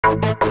Hello,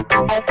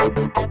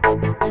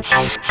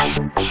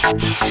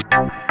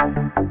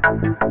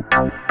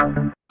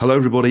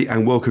 everybody,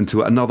 and welcome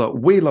to another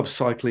We Love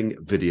Cycling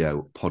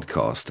video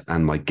podcast.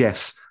 And my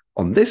guest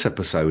on this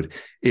episode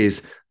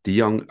is the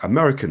young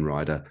American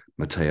rider,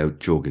 Matteo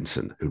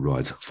Jorgenson, who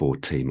rides for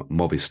Team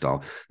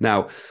Movistar.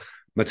 Now,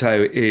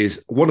 Matteo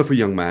is a wonderful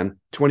young man,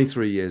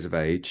 23 years of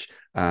age,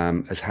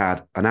 has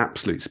had an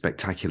absolute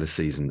spectacular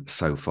season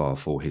so far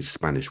for his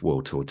Spanish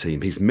World Tour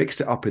team. He's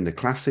mixed it up in the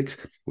classics,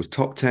 was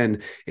top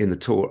 10 in the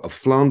Tour of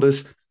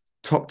Flanders,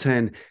 top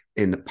 10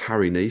 in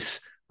Paris-Nice.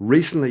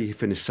 Recently, he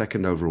finished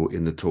second overall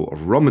in the Tour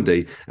of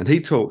Romandy, and he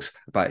talks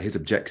about his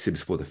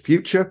objectives for the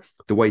future,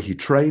 the way he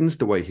trains,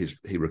 the way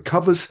he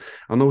recovers,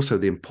 and also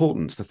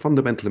the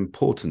fundamental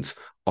importance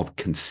of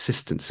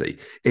consistency.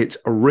 It's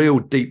a real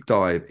deep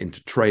dive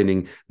into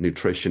training,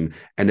 nutrition,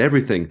 and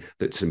everything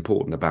that's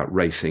important about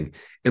racing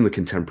in the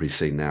contemporary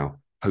scene now.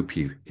 Hope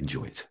you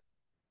enjoy it.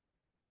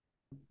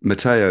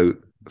 Matteo,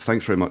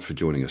 thanks very much for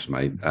joining us,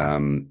 mate.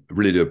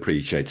 Really do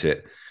appreciate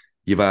it.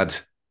 You've had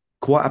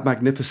quite a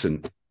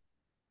magnificent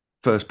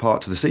first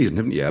part to the season,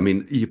 haven't you? I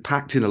mean, you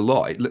packed in a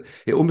lot.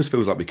 It almost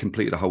feels like we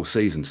completed a whole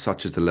season,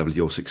 such as the level of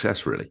your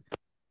success, really.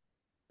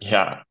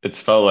 Yeah, it's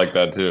felt like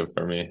that too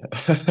for me.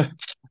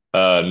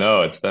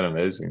 No, it's been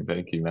amazing.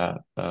 Thank you, Matt.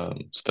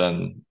 It's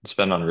been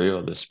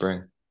unreal this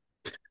spring.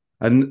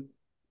 And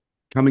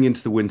coming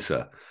into the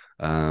winter,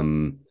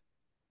 in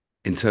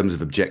terms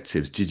of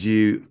objectives,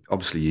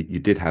 obviously you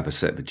did have a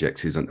set of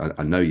objectives, and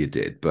I know you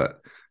did, but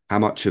how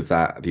much of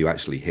that have you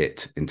actually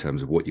hit in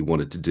terms of what you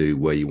wanted to do,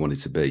 where you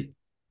wanted to be?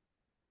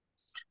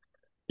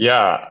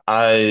 Yeah,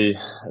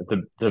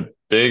 the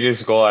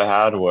biggest goal I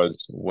had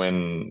was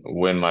win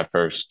my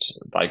first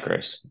bike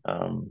race.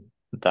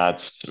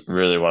 That's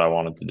really what I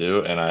wanted to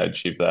do, and I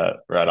achieved that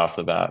right off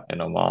the bat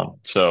in Oman.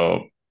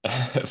 So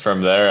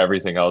from there,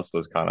 everything else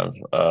was kind of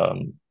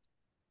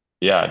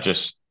yeah,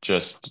 just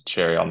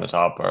cherry on the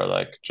top, or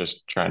like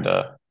just trying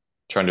to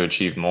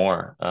achieve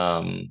more.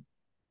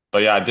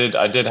 But yeah,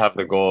 I did have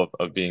the goal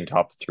of being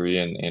top three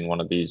in one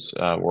of these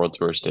World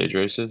Tour stage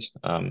races.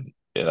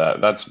 Yeah,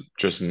 that's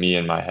just me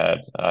in my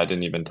head. I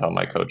didn't even tell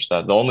my coach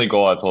that. The only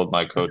goal I told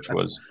my coach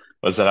was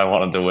that I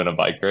wanted to win a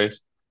bike race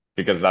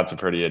because that's a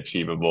pretty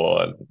achievable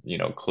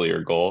and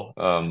clear goal.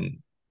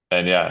 And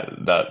yeah,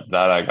 that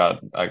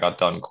I got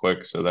done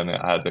quick. So then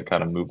I had to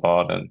kind of move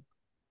on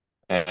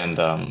and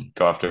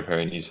go after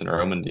Paris-Nice and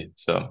Romandy.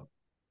 So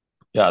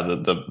yeah,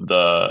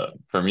 the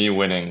for me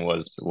winning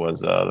was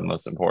the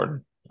most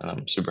important, and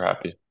I'm super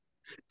happy.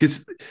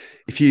 Because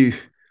if you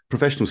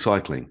professional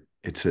cycling,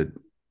 it's a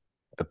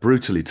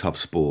brutally tough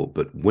sport,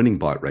 but winning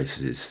bike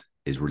races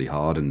is really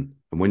hard. And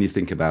when you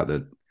think about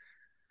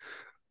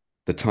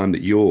the time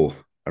that you're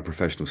a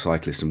professional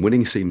cyclist, and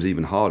winning seems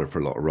even harder for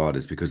a lot of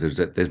riders because there's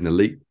an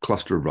elite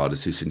cluster of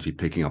riders who seem to be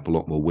picking up a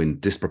lot more win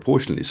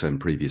disproportionately so in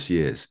previous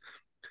years.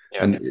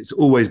 Yeah. And it's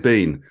always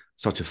been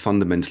such a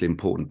fundamentally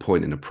important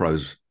point in a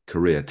pro's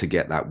career to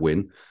get that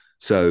win.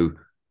 So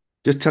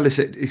just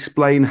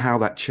explain how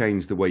that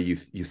changed the way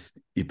you've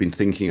been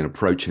thinking and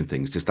approaching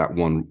things, just that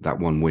one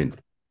win.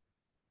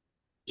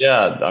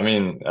 Yeah, I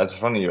mean, that's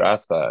funny you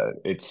asked that.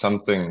 It's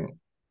something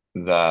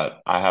that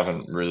I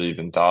haven't really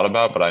even thought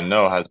about, but I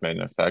know has made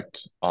an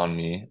effect on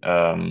me.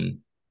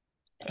 And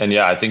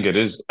yeah, I think it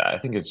is. I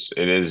think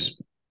it is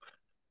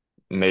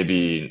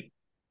maybe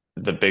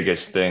the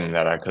biggest thing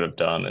that I could have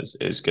done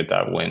is get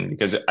that win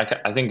because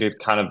I think it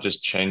kind of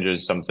just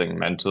changes something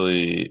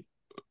mentally.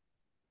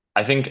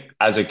 I think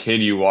as a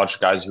kid you watch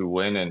guys who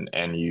win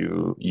and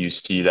you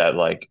see that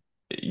like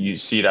you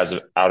see it as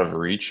out of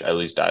reach. At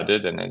least I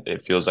did, and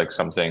it feels like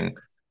something.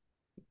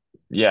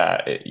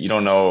 Yeah, you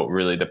don't know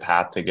really the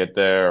path to get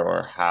there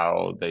or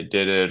how they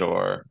did it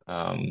or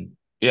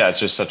yeah, it's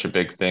just such a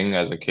big thing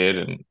as a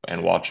kid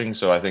and watching.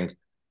 So I think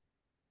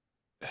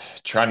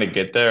trying to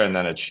get there and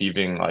then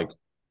achieving like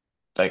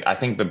I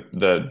think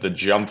the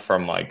jump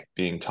from like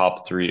being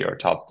top three or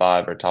top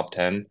five or top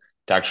 10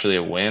 to actually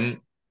a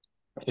win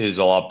is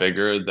a lot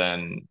bigger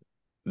than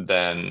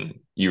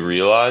you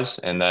realize.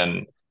 And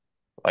then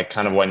like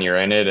kind of when you're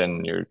in it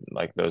and you're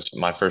like those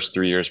my first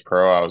 3 years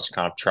pro, I was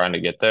kind of trying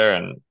to get there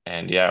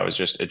and yeah,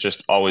 it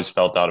just always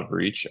felt out of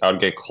reach. I would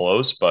get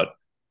close, but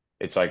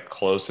it's like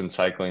close in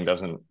cycling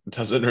doesn't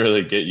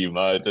really get you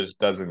much. It just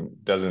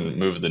doesn't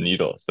move the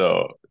needle.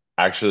 So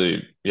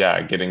actually,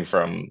 yeah, getting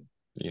from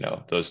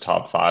those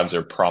top fives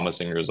or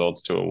promising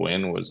results to a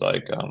win was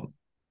like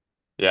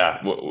yeah,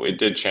 it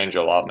did change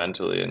a lot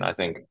mentally, and I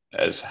think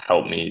has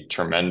helped me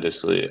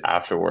tremendously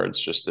afterwards,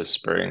 just this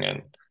spring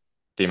and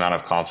the amount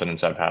of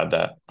confidence I've had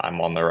that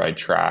I'm on the right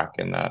track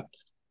and that,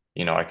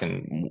 I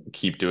can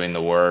keep doing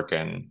the work.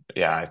 And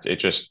yeah, it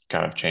just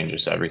kind of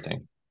changes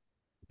everything.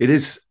 It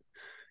is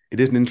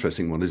an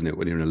interesting one, isn't it?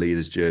 When you're in a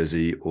leader's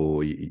jersey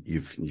or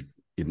you're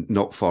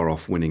not far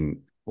off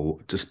winning or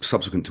just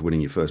subsequent to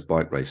winning your first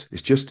bike race.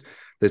 It's just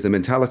there's the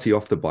mentality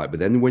off the bike, but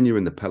then when you're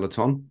in the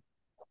peloton,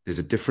 there's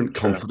a different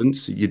Sure.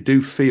 confidence. You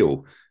do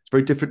feel it's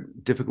very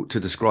difficult to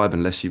describe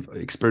unless you've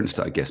experienced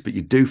it, I guess, but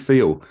you do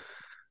feel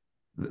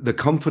the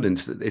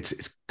confidence that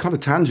it's kind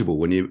of tangible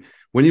when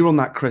you're on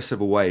that crest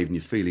of a wave and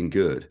you're feeling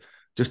good.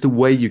 Just the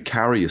way you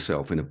carry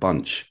yourself in a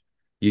bunch,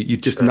 you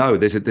just Sure. know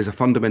there's a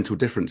fundamental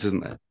difference,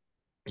 isn't there?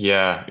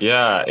 Yeah,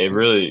 yeah, it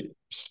really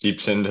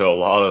seeps into a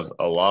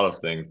lot of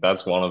things.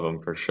 That's one of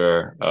them for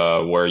sure.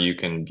 Where you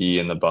can be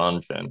in the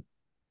bunch, and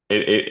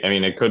I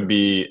mean, it could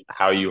be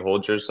how you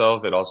hold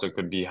yourself. It also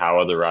could be how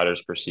other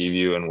riders perceive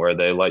you and where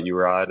they let you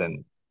ride,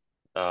 and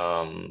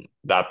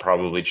that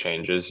probably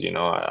changes.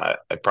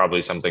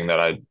 Probably something that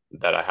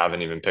I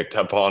haven't even picked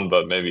up on,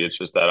 but maybe it's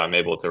just that I'm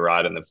able to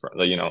ride in the front.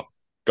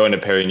 Going to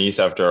Paris-Nice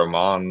after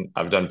Oman,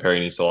 I've done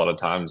Paris-Nice a lot of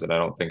times, and I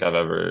don't think I've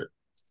ever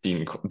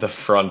seen the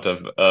front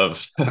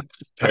of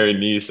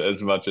Paris-Nice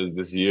as much as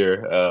this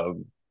year.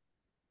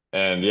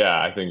 And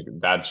yeah, I think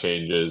that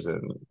changes,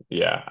 and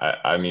yeah,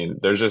 I mean,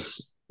 there's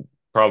just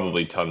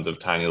probably tons of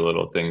tiny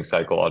little things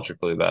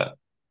psychologically that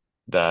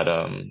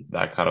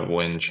kind of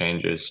win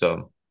changes.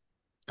 So.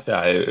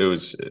 Yeah, it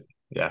was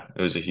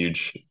a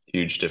huge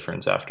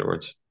difference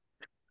afterwards.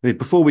 I mean,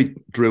 before we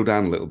drill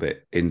down a little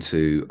bit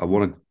into, I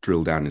want to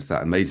drill down into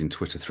that amazing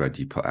Twitter thread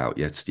you put out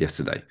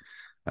yesterday,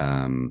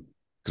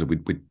 because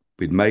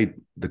we'd made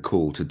the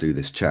call to do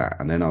this chat,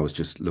 and then I was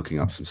just looking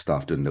up some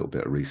stuff, doing a little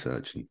bit of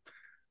research, and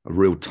a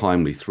real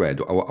timely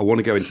thread. I want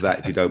to go into that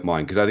if you don't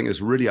mind, because I think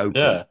it's really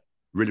open, Yeah,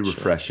 really sure.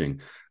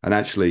 refreshing, and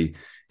actually,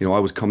 I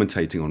was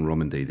commentating on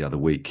Romandy the other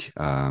week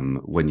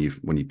when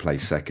you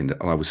placed second,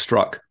 and I was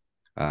struck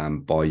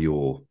by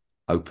your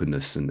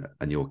openness and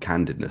your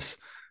candidness,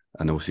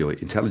 and also your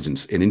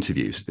intelligence in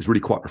interviews. It's really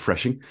quite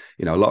refreshing.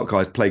 A lot of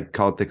guys play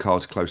their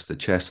cards close to the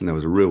chest, and there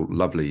was a real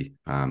lovely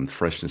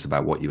freshness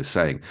about what you were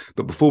saying.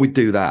 But before we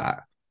do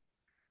that,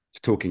 it's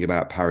talking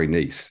about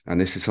Paris-Nice, and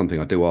this is something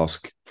I do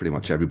ask pretty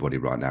much everybody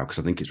right now because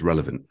I think it's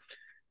relevant.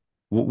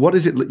 What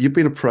is it? You've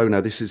been a pro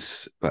now. This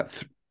is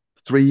about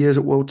 3 years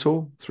at World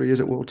Tour. 3 years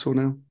at World Tour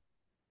now.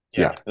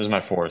 Yeah, Yeah, this is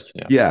my fourth.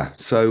 Yeah. yeah.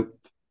 So,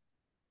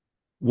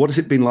 what has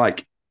it been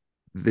like?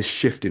 This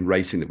shift in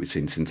racing that we've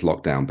seen since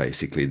lockdown,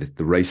 basically,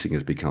 the racing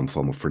has become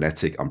far more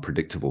frenetic,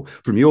 unpredictable.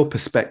 From your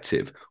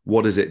perspective,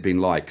 what has it been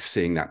like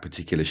seeing that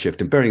particular shift?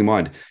 And bearing in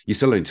mind, you're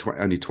still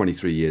only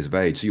 23 years of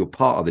age, so you're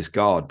part of this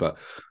guard. But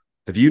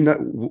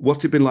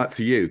what's it been like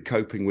for you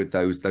coping with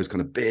those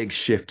kind of big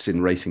shifts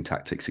in racing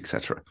tactics,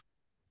 etc.?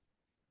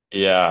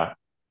 Yeah.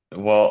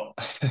 Well,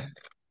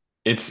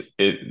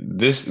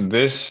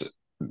 this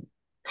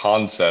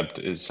concept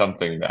is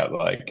something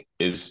that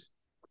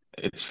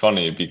it's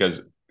funny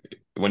because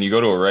when you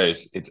go to a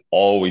race, it's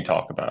all we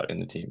talk about in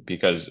the team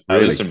because at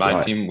least Really? in my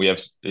Right. team, we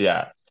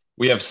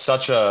have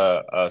such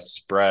a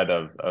spread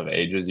of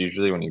ages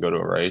usually when you go to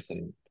a race,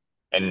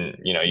 and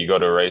you go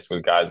to a race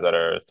with guys that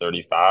are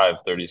 35,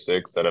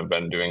 36 that have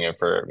been doing it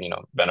for,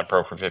 been a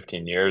pro for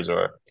 15 years,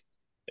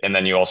 and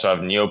then you also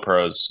have neo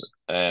pros.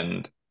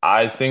 And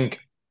I think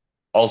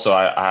also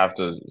I have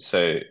to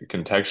say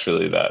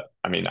contextually that,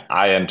 I mean,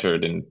 I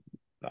entered in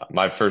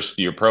my first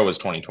year pro was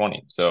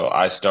 2020. So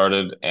I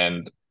started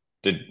and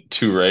did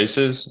two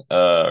races,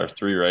 or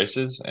three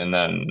races, and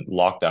then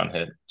lockdown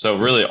hit. So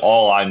really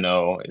all I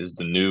know is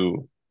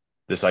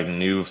this like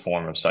new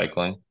form of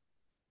cycling.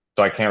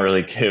 So I can't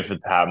really give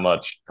that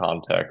much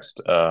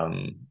context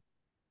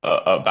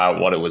about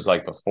what it was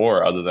like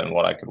before, other than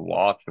what I could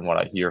watch and what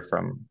I hear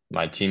from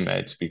my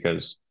teammates.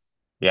 Because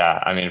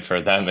yeah, I mean,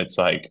 for them, it's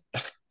like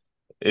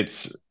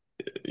it's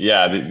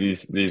yeah,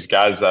 these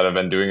guys that have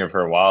been doing it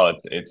for a while,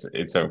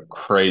 it's a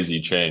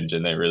crazy change,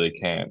 and they really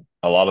can't.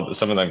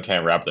 Some of them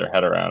can't wrap their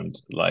head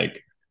around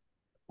like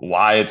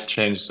why it's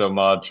changed so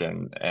much,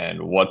 and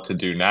what to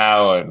do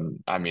now.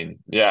 And I mean,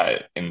 yeah,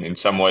 in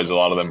some ways, a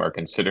lot of them are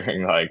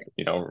considering like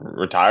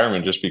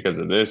retirement just because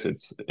of this.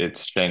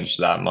 It's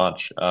changed that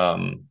much.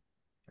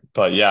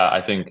 But yeah,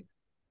 I think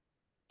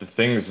the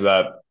things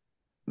that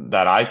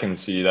I can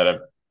see that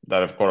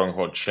have quote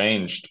unquote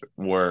changed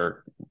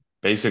were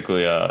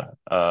basically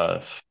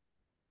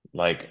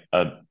like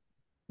a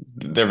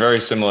they're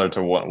very similar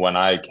to when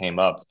I came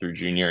up through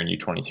junior and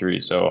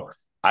U23. So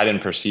I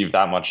didn't perceive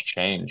that much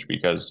change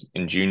because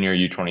in junior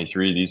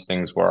U23 these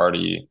things were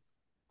already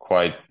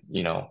quite,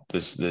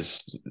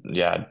 this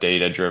yeah,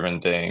 data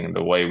driven thing,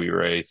 the way we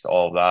race,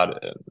 all of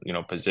that,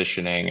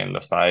 positioning and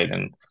the fight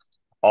and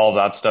all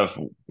that stuff,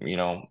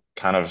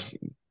 kind of,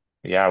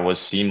 yeah, was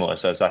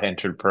seamless as I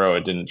entered pro.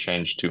 It didn't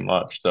change too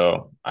much.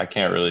 So I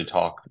can't really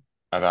talk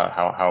about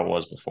how it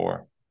was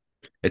before.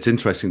 It's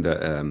interesting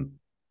that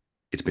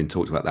it's been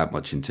talked about that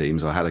much in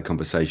teams. I had a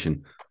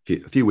conversation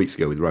a few weeks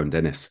ago with Rowan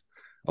Dennis,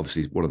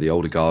 obviously one of the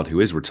older guard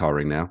who is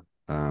retiring now,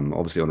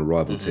 obviously on a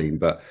rival Hmm. team,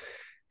 but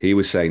he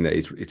was saying that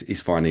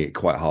he's finding it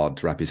quite hard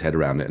to wrap his head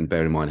around it. And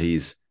bear in mind,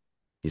 he's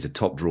a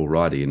top draw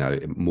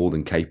rider, more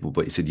than capable.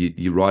 But he said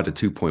you ride a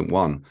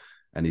 2.1,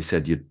 and he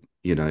said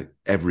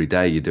every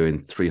day you're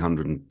doing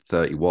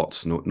 330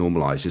 watts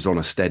normalized, just on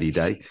a steady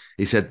day.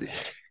 He said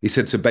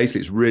so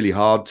basically it's really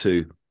hard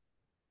to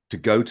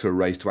go to a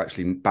race to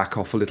actually back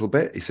off a little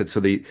bit. He said so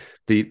the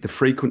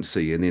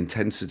frequency and the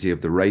intensity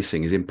of the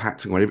racing is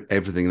impacting on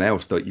everything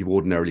else that you've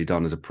ordinarily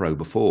done as a pro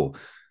before.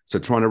 So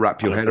trying to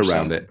wrap your head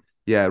around 100%. it,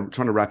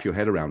 trying to wrap your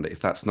head around it if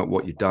that's not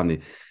what you've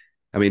done.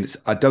 I mean,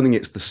 I don't think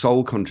it's the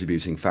sole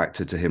contributing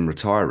factor to him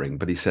retiring,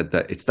 but he said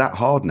that it's that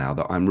hard now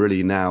that I'm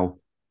really now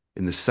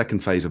in the second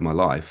phase of my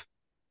life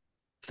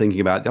thinking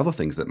about the other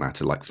things that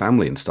matter, like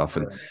family and stuff.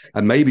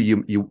 And maybe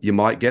you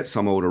might get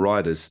some older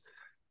riders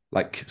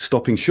like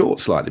stopping short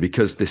slightly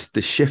because this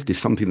shift is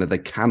something that they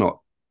cannot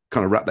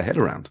kind of wrap their head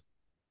around.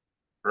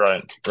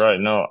 Right.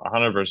 No,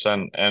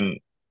 100%. And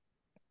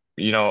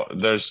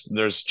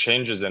there's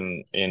changes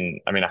in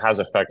I mean, it has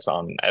effects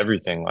on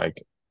everything.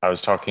 Like I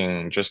was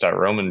talking just at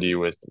Romandy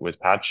with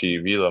Patchy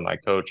Vila, my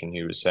coach, and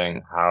he was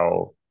saying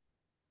how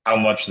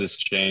much this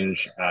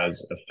change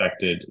has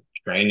affected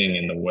training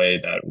in the way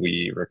that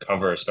we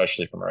recover,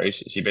 especially from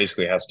races. He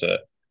basically has to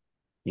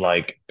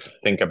like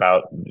think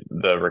about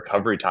the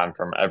recovery time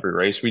from every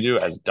race we do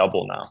as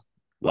double now.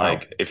 Wow.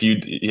 Like if you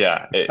do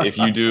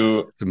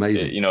it's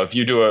amazing. if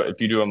you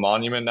do a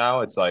monument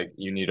now, it's like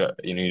you need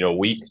a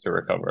week to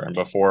recover, and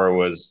before it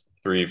was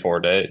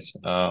 3-4 days.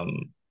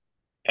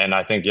 And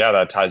I think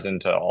that ties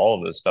into all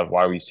of this stuff,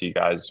 why we see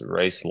guys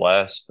race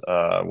less,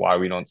 why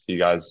we don't see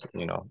guys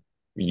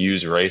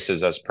use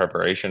races as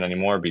preparation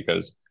anymore,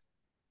 because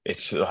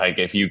it's like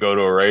if you go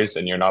to a race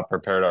and you're not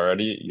prepared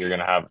already, you're going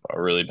to have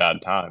a really bad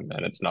time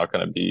and it's not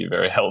going to be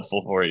very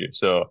helpful for you.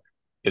 So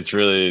it's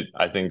really,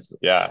 I think,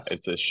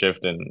 it's a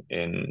shift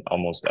in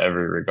almost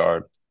every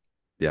regard.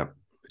 Yeah.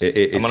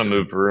 I'm going to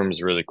move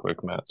rooms really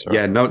quick, Matt. Sorry.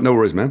 Yeah, no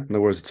worries, man. No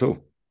worries at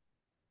all.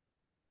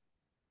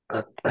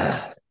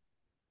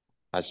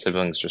 My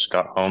siblings just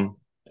got home.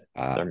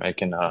 They're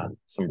making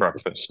some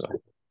breakfast. So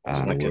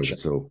no worries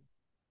at all.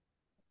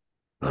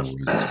 No worries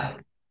at all.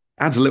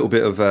 Adds a little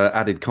bit of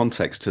added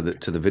context to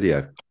the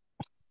video.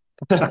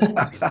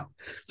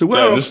 So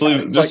where just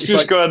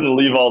go ahead and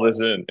leave all this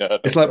in. Yeah,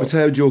 it's like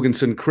Matteo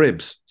Jorgenson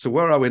cribs. So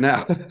where are we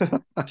now?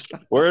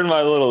 We're in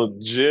my little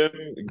gym,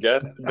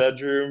 guest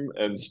bedroom,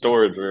 and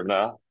storage room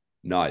now.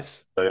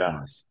 Nice. So,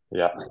 nice.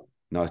 Yeah.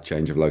 Nice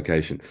change of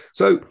location.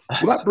 So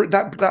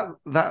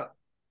that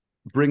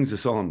brings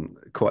us on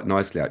quite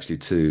nicely, actually,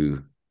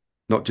 to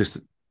not just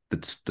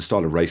the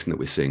style of racing that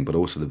we're seeing, but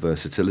also the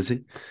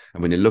versatility.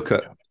 And when you look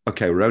at,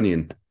 okay, we're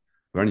only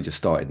just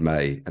started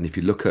May, and if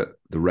you look at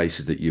the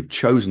races that you've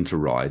chosen to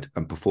ride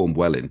and perform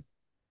well in,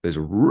 there's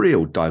a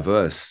real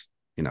diverse,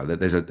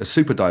 there's a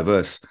super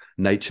diverse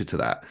nature to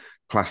that.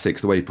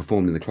 Classics, the way you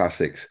performed in the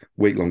classics,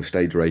 week-long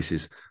stage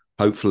races,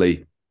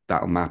 hopefully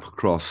that'll map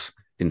across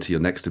into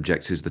your next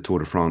objectives, the Tour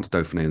de France,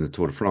 Dauphiné, and the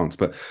Tour de France.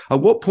 But at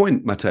what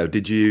point, Matteo,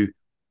 did you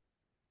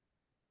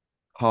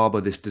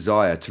harbor this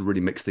desire to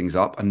really mix things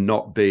up and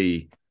not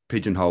be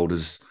pigeonholed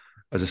as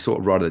a sort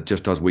of rider that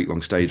just does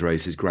week-long stage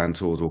races, Grand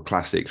Tours, or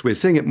classics? We're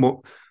seeing it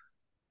more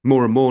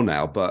and more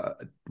now, but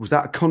was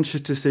that a conscious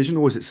decision,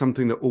 or was it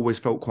something that always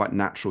felt quite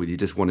natural? You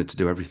just wanted to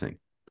do everything?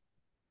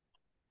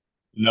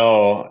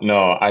 No.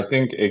 I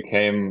think it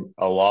came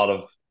a lot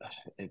of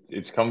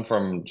it's come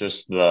from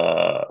just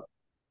the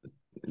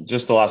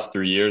last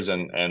 3 years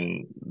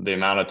and the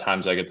amount of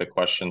times I get the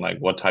question, like,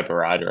 what type of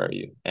rider are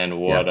you? And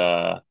what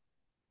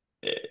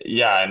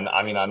and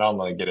I mean, I not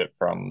only get it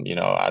from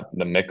at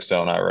the mix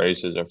zone at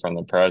races or from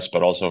the press,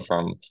 but also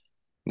from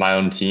my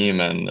own team.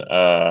 And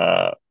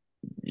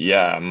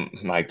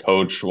my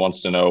coach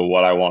wants to know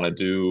what I want to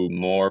do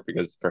more,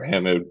 because for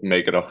him it would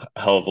make it a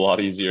hell of a lot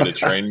easier to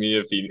train me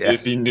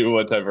if he knew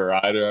what type of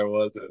rider I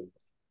was.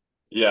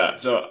 And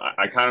so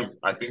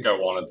I think I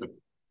wanted to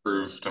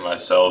prove to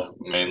myself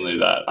mainly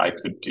that I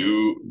could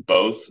do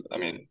both. I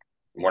mean,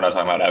 we're not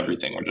talking about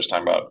everything. We're just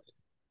talking about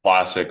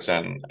classics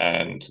and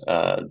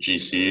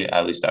GC,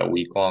 at least that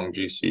week-long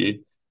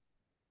GC.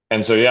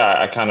 And so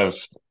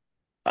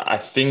I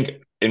think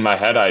in my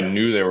head I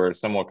knew they were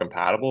somewhat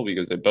compatible,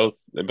 because they both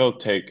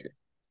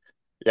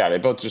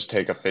just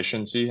take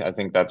efficiency. I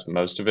think that's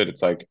most of it.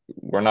 It's like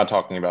we're not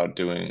talking about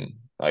doing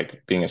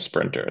like being a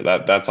sprinter.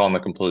 That's on the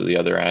completely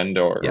other end,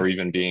 or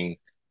even being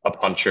a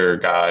puncher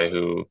guy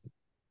who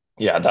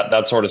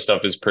that sort of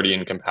stuff is pretty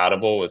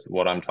incompatible with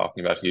what I'm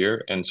talking about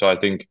here. And so I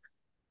think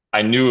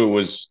I knew it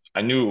was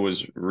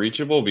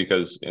reachable,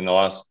 because in the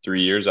last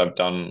 3 years I've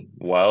done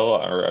well,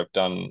 or I've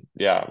done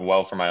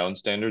well for my own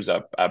standards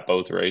at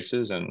both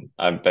races, and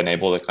I've been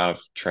able to kind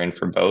of train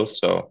for both.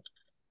 So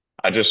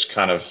I just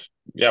kind of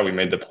we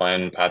made the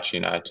plan, Patchy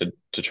and I,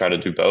 to try to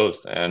do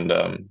both. And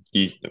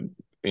he,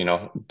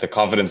 the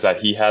confidence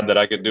that he had that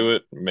I could do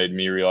it made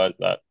me realize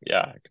that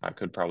I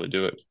could probably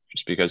do it,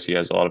 just because he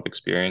has a lot of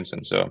experience.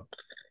 And so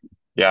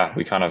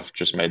we kind of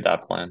just made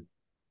that plan.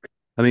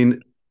 I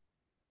mean,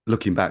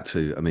 looking back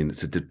to,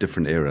 it's a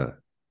different era.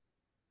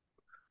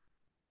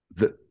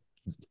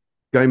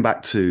 Going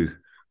back to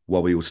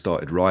while we all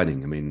started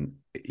riding,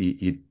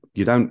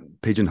 you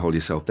don't pigeonhole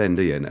yourself then,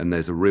 do you? And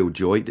there's a real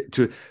joy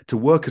to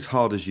work as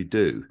hard as you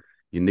do.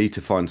 You need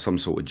to find some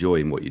sort of joy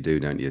in what you do,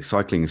 don't you?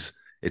 Cycling's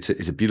it's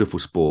a beautiful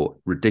sport,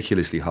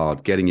 ridiculously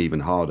hard, getting even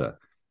harder.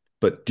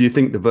 But do you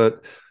think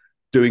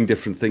doing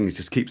different things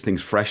just keeps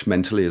things fresh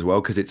mentally as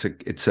well? Because it's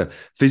a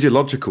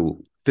physiologically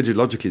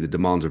the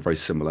demands are very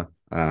similar.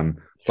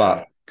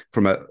 But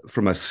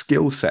from a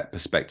skill set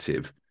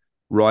perspective,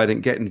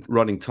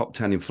 running top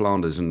 10 in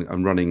Flanders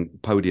and running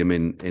podium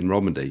in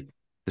Romandy.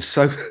 They're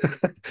so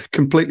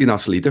completely and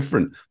utterly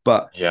different,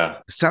 but Yeah.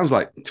 it sounds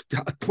like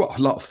what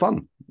a lot of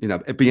fun, being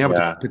able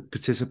to Yeah.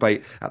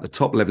 participate at the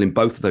top level in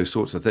both of those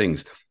sorts of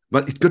things.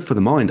 But it's good for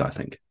the mind, I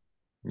think.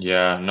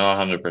 Yeah. No,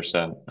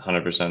 100%.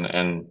 100%.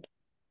 And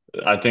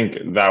I think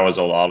that was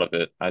a lot of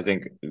it. I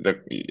think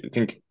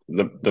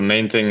the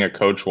main thing a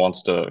coach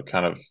wants to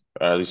kind of,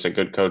 at least a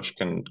good coach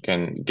can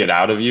get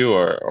out of you,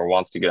 or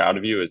wants to get out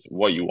of you, is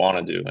what you want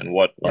to do and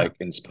what Yeah. like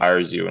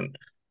inspires you. And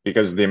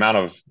because the amount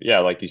of, yeah,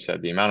 like you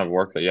said, the amount of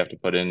work that you have to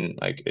put in,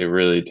 like it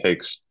really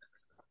takes,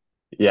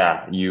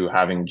 yeah, you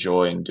having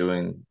joy in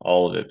doing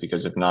all of it,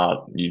 because if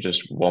not, you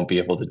just won't be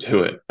able to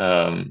do it.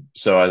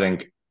 So I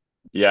think,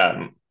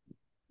 yeah,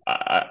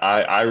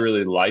 I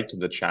really liked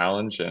the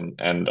challenge,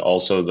 and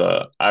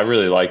also I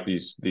really like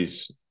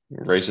these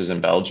races in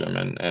Belgium,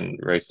 and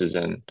races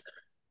in,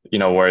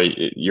 where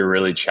you're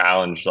really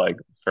challenged like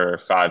for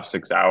 5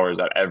 6 hours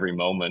at every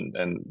moment,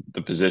 and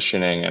the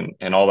positioning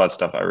and all that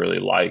stuff I really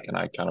like. And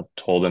I kind of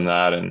told him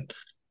that, and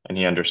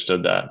he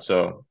understood that.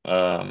 So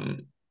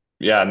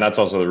yeah, and that's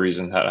also the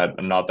reason that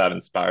I'm not that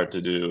inspired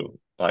to do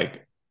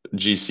like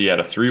GC at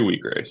a 3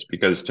 week race,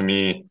 because to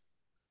me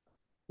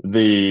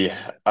the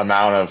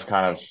amount of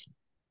kind of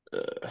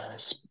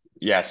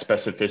yeah,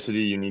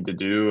 specificity you need to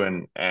do,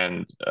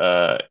 and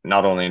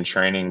not only in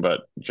training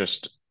but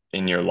just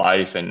in your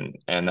life, and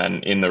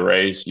then in the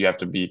race you have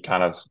to be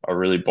kind of a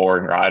really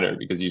boring rider,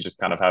 because you just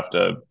kind of have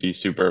to be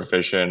super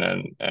efficient,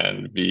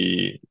 and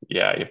be,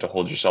 yeah, you have to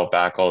hold yourself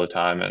back all the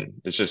time, and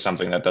it's just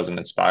something that doesn't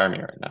inspire me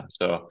right now.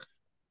 So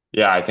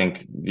yeah, I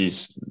think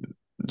this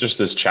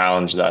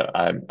challenge that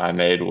I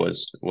made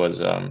was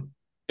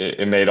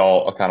it made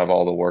all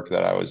the work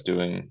that I was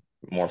doing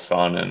more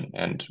fun,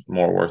 and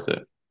more worth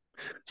it.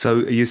 So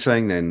are you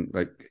saying then,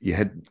 like you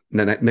head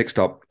next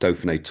up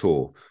Dauphiné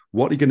Tour?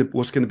 What's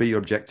going to be your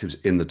objectives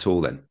in the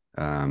tour then?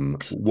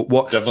 Definitely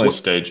What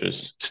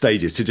stages.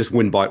 stages to just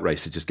win bike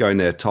races? Just go in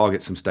there,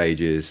 target some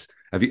stages.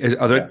 Are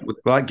there, Yeah.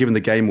 like giving the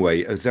game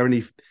away? Is there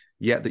any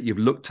yet that you've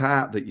looked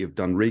at, that you've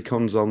done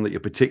recons on, that you're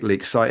particularly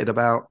excited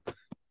about?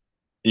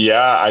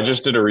 Yeah, I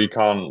just did a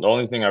recon. The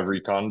only thing I've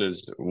reconned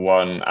is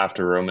one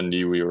after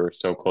Romandy. We were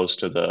so close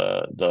to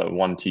the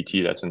one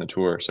TT that's in the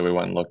tour, so we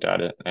went and looked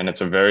at it. And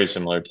it's a very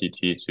similar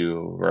TT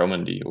to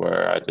Romandy,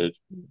 where I did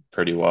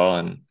pretty well,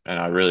 and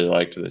I really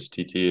liked this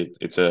TT.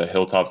 It's a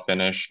hilltop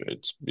finish.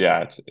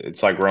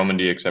 It's like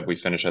Romandy, except we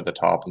finish at the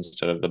top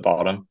instead of the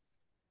bottom.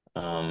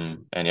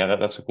 And yeah,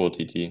 that's a cool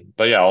TT.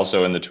 But yeah,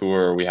 also in the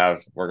tour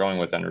we're going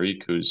with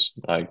Enrique, who's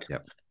like,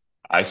 Yep.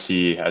 I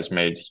see has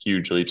made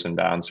huge leaps and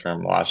bounds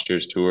from last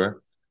year's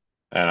tour.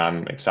 And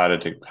I'm excited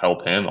to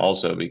help him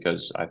also,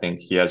 because I think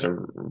he has a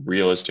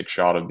realistic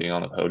shot of being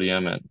on the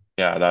podium. And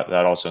yeah,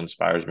 that also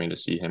inspires me to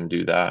see him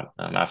do that,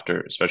 after,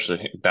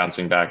 especially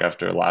bouncing back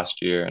after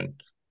last year,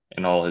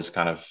 and all his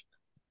kind of,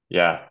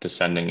 yeah,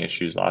 descending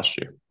issues last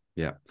year.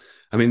 Yeah.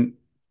 I mean,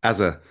 as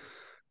a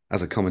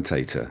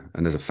commentator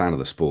and as a fan of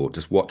the sport,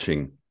 just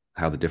watching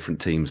how the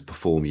different teams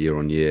perform year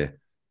on year,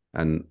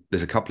 and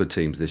there's a couple of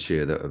teams this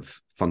year that have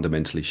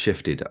fundamentally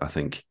shifted. I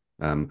think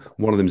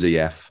one of them's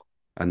EF,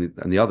 and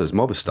the other's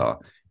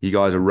Movistar. You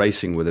guys are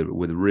racing with a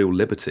real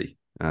liberty,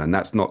 and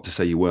that's not to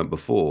say you weren't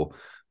before,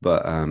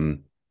 but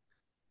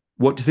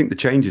what do you think the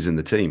changes in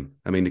the team?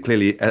 I mean,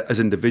 clearly as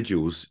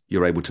individuals,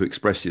 you're able to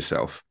express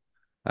yourself.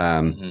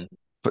 Um, Hmm.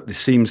 but there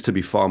seems to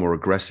be far more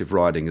aggressive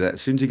riding. That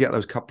as soon as you get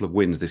those couple of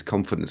wins, this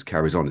confidence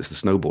carries on. It's the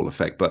snowball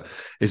effect. But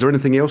is there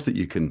anything else that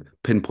you can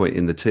pinpoint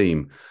in the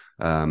team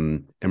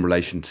in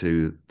relation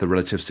to the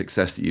relative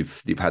success that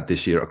you've had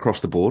this year across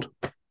the board?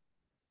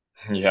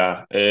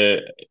 Yeah,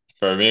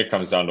 for me, it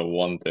comes down to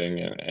one thing,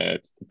 and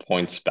it's the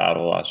points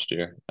battle last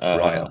year.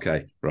 Right.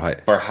 Okay.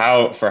 Right. For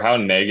how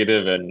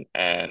negative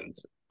and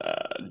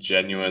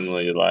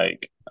genuinely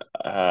like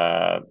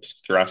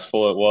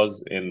stressful it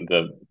was in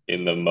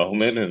the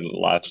moment, and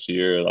last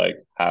year, like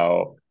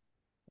how,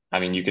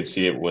 I mean, you could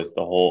see it with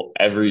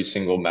every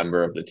single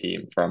member of the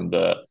team, from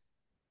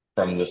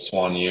the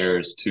Swan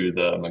years to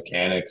the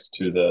mechanics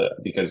to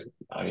because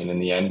I mean, in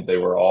the end, they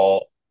were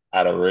all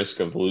at a risk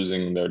of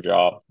losing their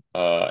job.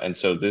 And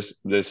so this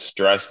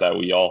stress that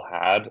we all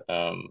had,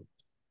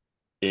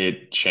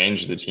 it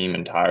changed the team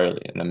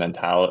entirely, and the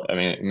mentality. I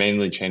mean, it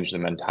mainly changed the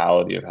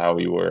mentality of how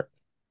we were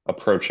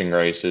approaching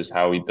races,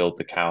 how we built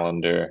the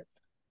calendar.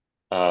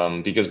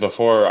 Because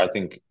before, I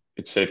think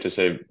it's safe to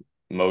say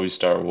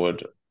Movistar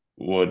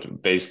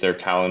would base their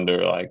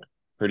calendar like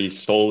pretty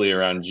solely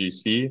around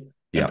GC, and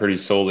Yeah. pretty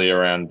solely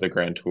around the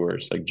Grand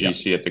Tours, like Yeah.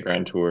 GC at the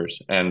Grand Tours,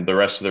 and the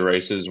rest of the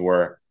races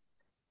were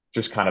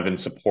just kind of in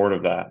support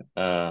of that.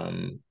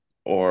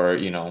 Or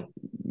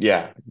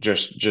yeah,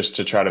 just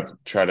to try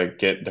to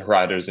get the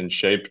riders in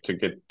shape to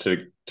get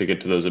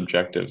to those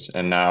objectives.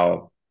 And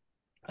now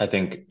I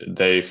think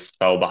they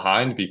fell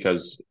behind,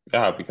 because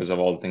of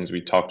all the things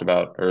we talked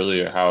about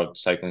earlier, how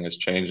cycling has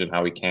changed and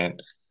how we can't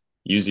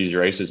use these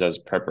races as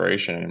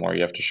preparation anymore.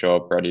 You have to show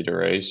up ready to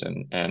race,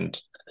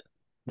 and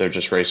they're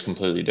just raced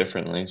completely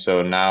differently.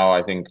 So now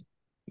I think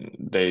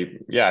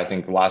I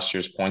think last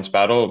year's points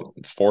battle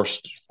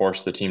forced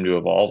the team to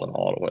evolve in a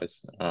lot of ways.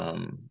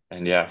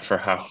 And yeah, for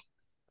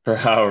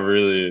how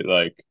really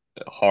like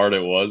hard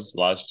it was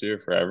last year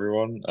for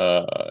everyone,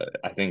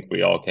 I think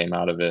we all came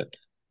out of it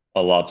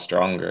a lot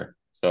stronger.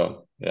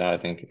 So yeah, I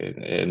think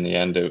in the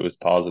end it was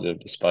positive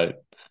despite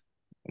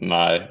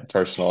my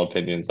personal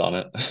opinions on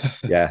it.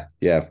 Yeah,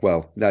 yeah.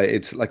 Well, no,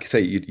 it's like you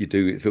say, you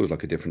do. It feels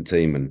like a different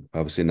team, and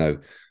obviously,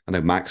 I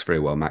know Max very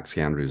well. Max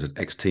Leandri was an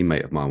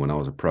ex-teammate of mine when I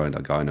was a pro, and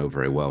a guy I know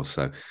very well.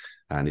 So,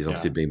 and he's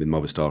obviously Yeah. been with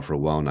Movistar for a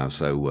while now.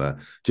 So,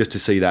 just to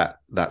see that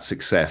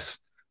success,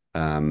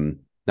 no,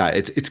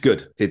 it's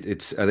good.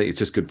 It's I think it's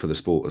just good for the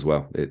sport as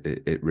well.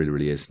 It really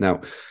really is.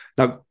 Now,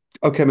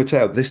 okay,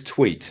 Matteo, this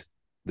tweet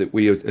that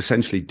we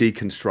essentially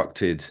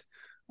deconstructed,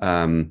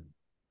 um,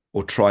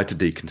 or tried to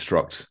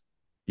deconstruct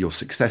your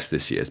success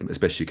this year as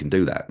best you can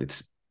do that.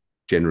 It's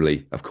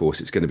generally, of course,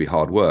 it's going to be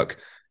hard work.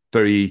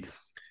 Very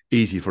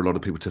easy for a lot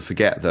of people to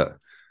forget that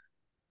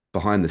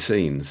behind the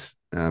scenes,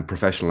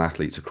 professional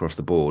athletes across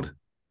the board,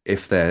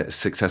 if they're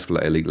successful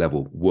at elite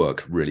level,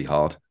 work really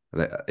hard.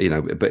 But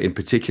in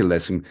particular,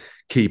 there's some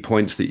key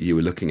points that you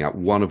were looking at.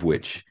 One of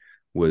which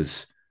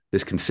was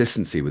this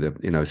consistency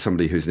with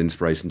somebody who's an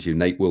inspiration to you,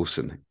 Nate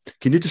Wilson.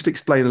 Can you just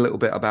explain a little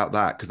bit about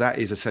that? Because that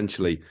is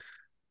essentially,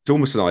 it's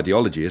almost an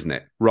ideology, isn't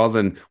it?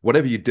 Rather than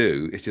whatever you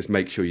do, it's just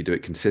make sure you do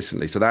it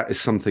consistently. So that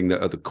is something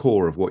that at the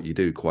core of what you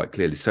do quite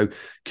clearly. So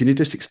can you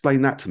just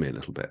explain that to me a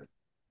little bit?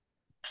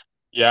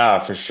 Yeah,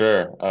 for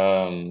sure.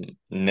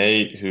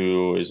 Nate,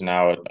 who is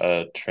now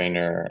a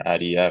trainer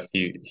at EF,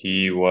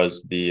 he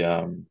was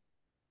the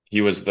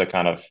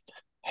kind of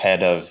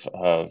head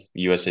of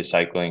USA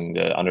Cycling,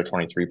 the under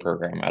 23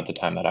 program at the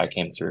time that I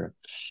came through.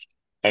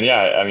 And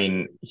yeah, I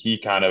mean, he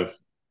kind of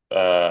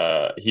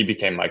he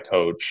became my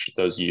coach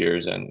those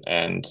years,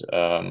 and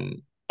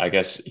I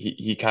guess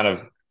he kind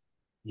of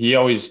he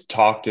always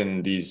talked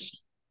in these.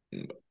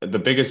 The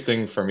biggest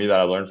thing for me that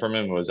I learned from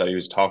him was that he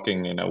was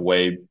talking in a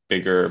way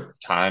bigger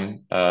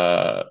time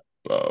uh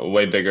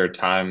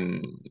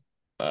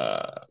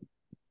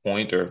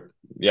point, or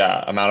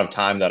yeah, amount of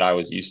time that I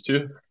was used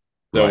to.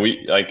 So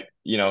Right.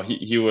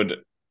 he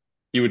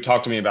would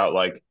talk to me about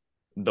like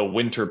the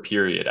winter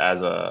period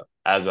as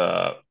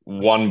a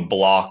one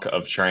block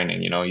of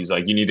training. He's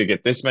like, you need to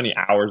get this many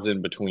hours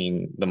in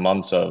between the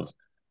months of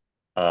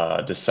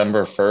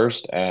December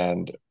 1st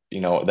and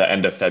the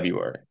end of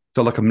February.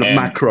 So like a And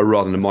macro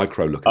rather than a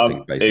micro look at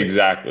things, basically.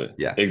 exactly,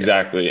 Yeah. Yeah.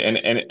 exactly. And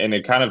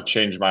it kind of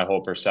changed my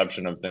whole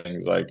perception of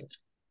things. Like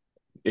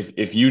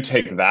if you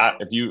take that,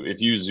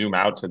 if you zoom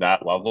out to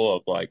that level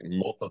of like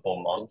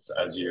multiple months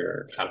as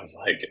your kind of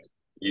like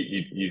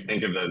you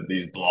think of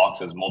these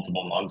blocks as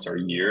multiple months or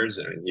years,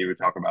 and you would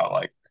talk about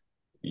like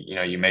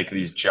you make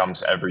these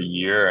jumps every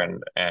year,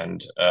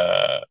 and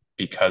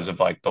because of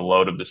like the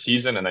load of the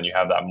season, and then you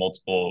have that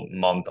multiple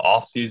month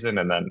off season,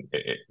 and then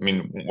I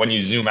mean, when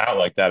you zoom out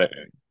like that,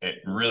 it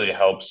really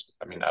helps.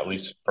 I mean, at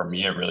least for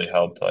me, it really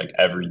helped. Like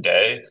every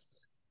day,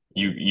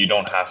 you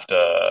don't have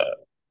to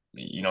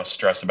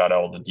stress about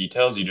all the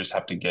details. You just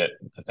have to get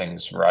the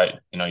things right.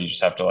 You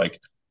just have to like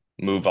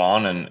move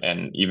on,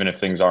 and even if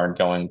things aren't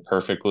going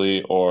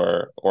perfectly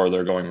or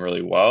they're going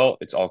really well,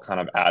 it's all kind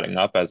of adding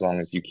up as long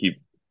as you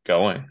keep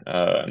going.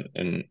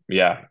 And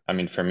yeah, I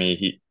mean, for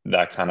me,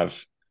 that kind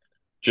of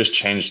just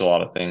changed a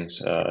lot of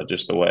things.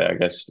 Just the way, I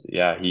guess,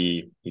 yeah,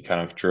 he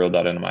kind of drilled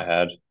that into my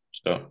head.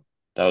 So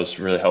that was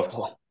really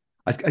helpful.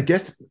 I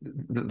guess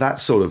that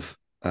sort of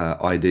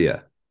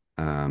idea,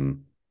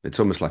 it's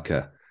almost like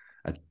a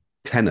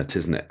tenet,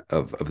 isn't it,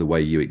 of the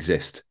way you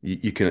exist.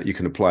 You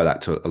can apply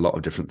that to a lot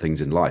of different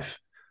things in life,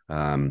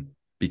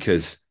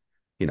 because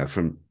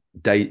from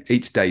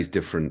each day is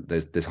different.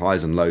 There's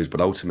highs and lows, but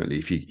ultimately,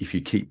 if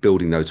you keep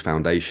building those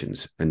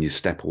foundations and you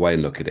step away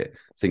and look at it,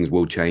 things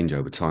will change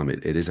over time.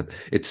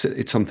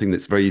 It's something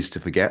that's very easy to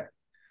forget,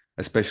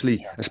 especially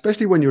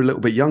when you're a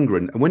little bit younger,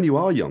 and when you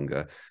are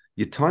younger,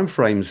 your time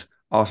frames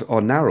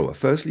are narrower.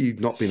 Firstly, you've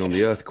not been on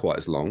the earth quite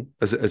as long,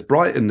 as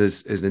bright and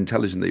as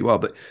intelligent that you are,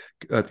 but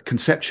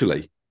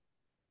conceptually,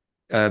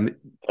 um,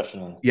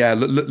 Definitely. yeah,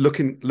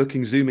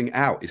 looking, zooming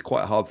out is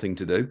quite a hard thing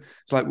to do.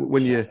 It's like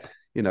when Yeah.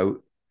 you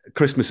know,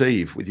 Christmas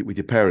Eve with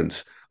your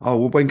parents. Oh,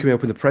 well, when can we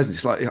open the presents?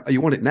 It's like you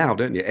want it now,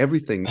 don't you?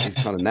 Everything is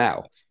kind of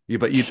now.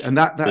 And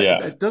that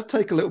Yeah. it does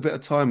take a little bit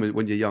of time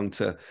when you're young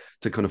to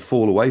kind of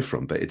fall away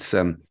from. But it's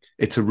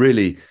a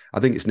really, I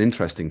think it's an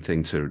interesting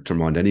thing to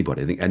remind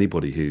anybody. I think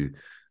anybody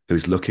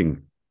who's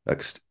looking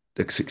at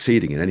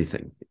succeeding in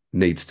anything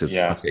needs to,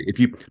 Yeah. okay, if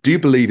you do, you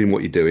believe in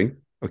what you're doing,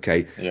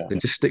 okay, Yeah. then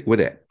just stick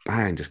with it.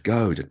 Bang, just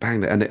go, just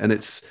bang, and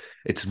it's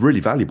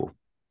really valuable.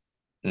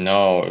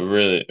 No,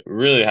 it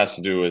really has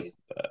to do with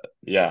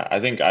yeah, I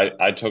think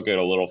I took it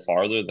a little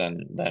farther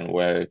than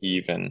where he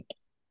even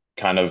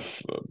kind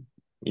of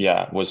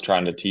yeah, was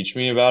trying to teach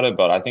me about it,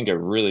 but I think it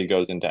really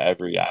goes into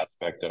every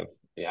aspect of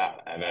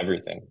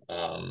everything.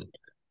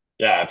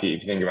 Yeah, if you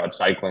think about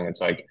cycling,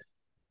 it's like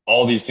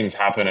all these things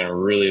happen in a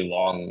really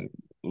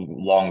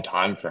long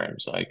time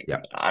frames. Like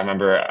Yeah, I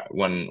remember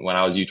when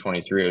I was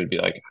U23, it would be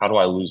like, how do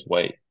I lose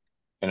weight?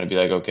 And it'd be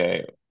like,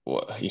 okay,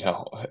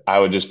 I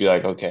would just be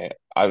like, okay,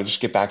 I would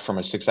just get back from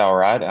a 6 hour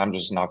ride and I'm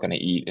just not going to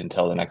eat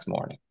until the next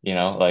morning,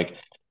 like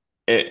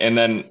and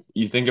then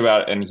you think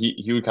about it, and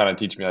he would kind of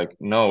teach me like,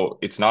 no,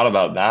 it's not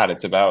about that.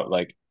 It's about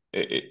like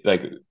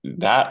like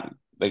that,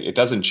 like it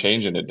doesn't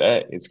change in a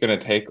day. It's gonna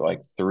take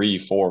like 3,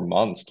 4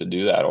 months to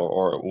do that,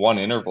 or one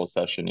interval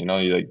session. You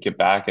like get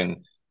back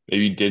and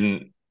maybe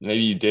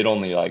you did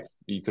only like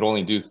you could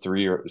only do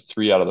three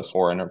out of the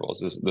four intervals.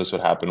 This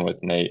would happen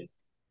with Nate.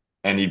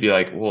 And he'd be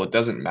like, well, it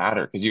doesn't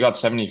matter because you got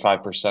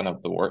 75%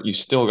 of the work. You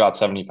still got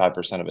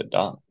 75% of it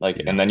done. Like,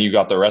 Yeah. and then you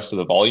got the rest of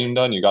the volume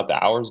done. You got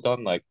the hours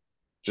done. Like,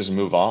 just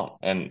move on.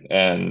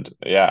 And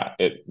yeah,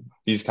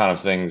 these kind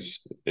of things,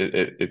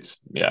 it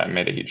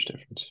made a huge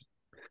difference.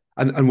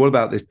 And what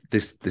about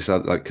this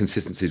like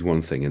consistency is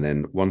one thing, and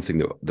then one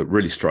thing that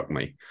really struck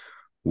me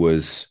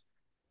was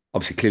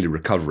obviously clearly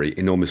recovery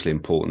enormously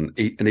important,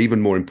 and even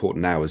more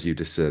important now, as you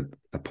just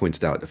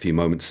pointed out a few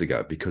moments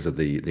ago, because of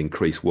the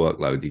increased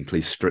workload,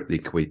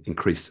 the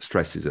increased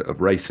stresses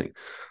of racing.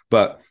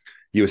 But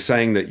you were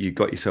saying that you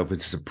got yourself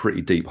into some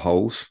pretty deep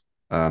holes,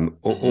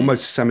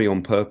 almost semi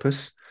on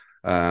purpose.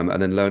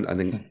 And then learn, and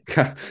then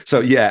so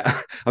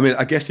yeah. I mean,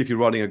 I guess if you're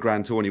riding a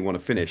Grand Tour and you want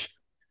to finish,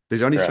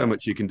 there's only so Right.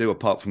 much you can do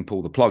apart from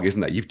pull the plug,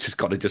 isn't there? You've just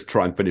got to just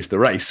try and finish the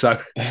race. So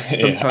Yeah,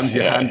 sometimes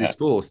your yeah, hand is yeah.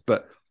 forced.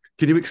 But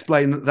can you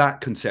explain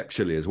that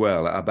conceptually as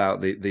well about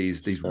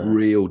these Sure.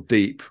 real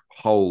deep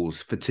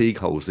holes, fatigue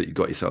holes that you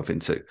got yourself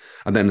into,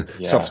 and then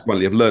Yeah.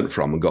 subsequently have learned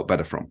from and got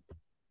better from?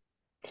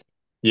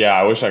 Yeah,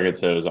 I wish I could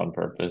say it was on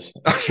purpose.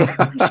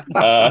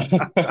 Uh,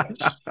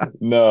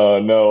 no,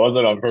 it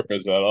wasn't on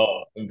purpose at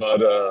all. But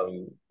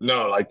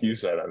no, like you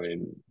said, I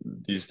mean,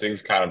 these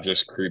things kind of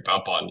just creep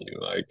up on you.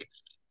 Like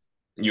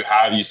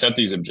you set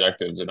these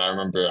objectives, and I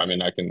remember, I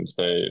mean, I can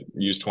say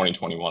use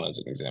 2021 as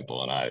an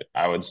example, and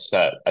I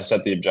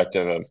set the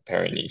objective of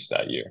Paris-Nice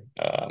that year.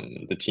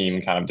 The team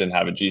kind of didn't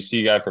have a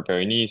GC guy for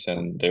Paris-Nice,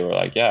 and they were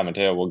like, "Yeah,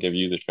 Matteo, we'll give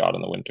you the shot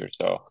in the winter."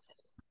 So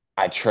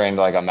I trained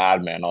like a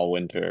madman all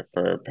winter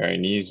for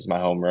Paris-Nice, my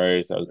home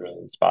race. I was really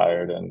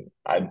inspired, and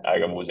I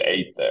was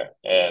eighth there,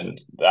 and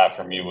that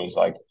for me was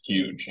like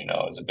huge. It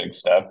was a big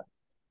step.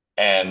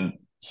 And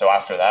so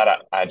after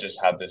that, I just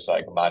had this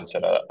like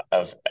mindset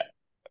of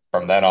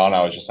from then on,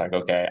 I was just like,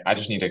 okay, I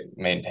just need to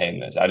maintain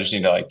this. I just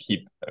need to like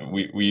keep.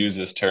 We use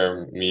this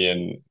term, me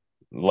and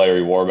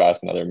Larry Warbass,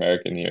 another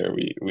American here.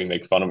 We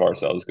make fun of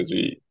ourselves because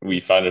we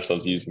find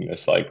ourselves using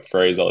this like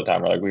phrase all the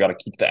time. We're like, we got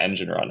to keep the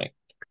engine running,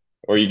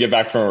 or you get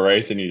back from a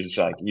race and you just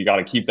like you got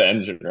to keep the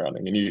engine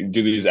running, and you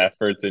do these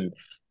efforts, and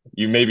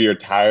you maybe you're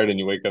tired and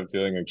you wake up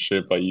feeling like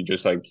shit, but you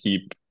just like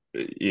keep.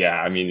 Yeah,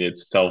 I mean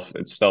it's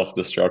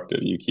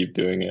self-destructive. You keep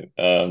doing it,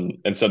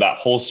 and so that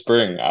whole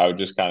spring I would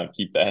just kind of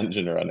keep the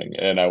engine running,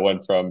 and I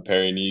went from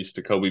Paris-Nice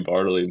to Kobe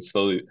Bartley, and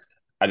slowly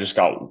I just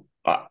got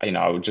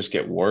I would just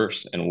get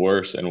worse and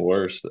worse and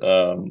worse,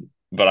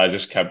 but I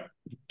just kept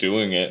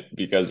doing it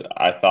because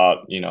I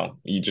thought,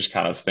 you just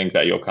kind of think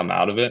that you'll come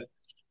out of it.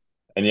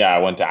 And yeah, I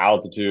went to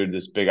altitude,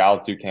 this big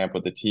altitude camp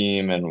with the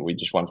team, and we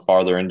just went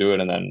farther into it.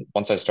 And then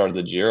once I started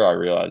the Giro, I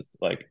realized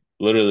like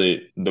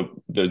literally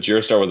the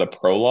Giro started with a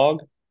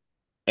prologue.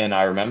 And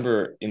I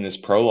remember in this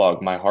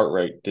prologue, my heart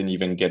rate didn't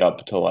even get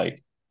up to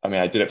like, I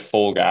mean, I did it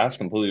full gas,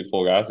 completely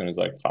full gas, and it was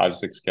like 5,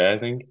 6K, I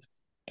think.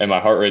 And my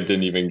heart rate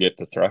didn't even get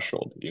to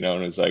threshold, and it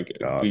was like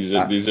God,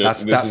 that, this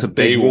that's a is big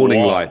day warning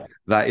one. light.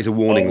 That is a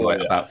warning Oh light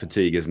yeah. about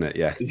fatigue, isn't it?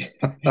 Yeah.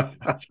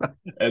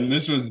 And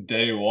this was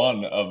day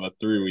one of a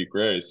 3 week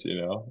race,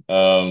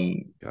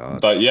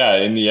 God. but yeah,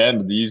 in the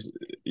end,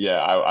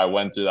 I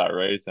went through that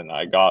race and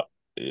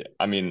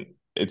I mean,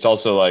 it's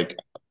also like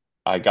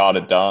I got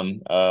it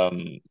done.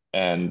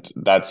 And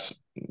that's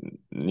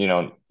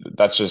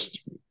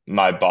just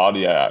my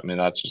body. I mean,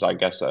 that's just, I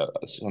guess,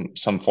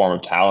 some form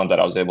of talent that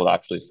I was able to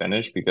actually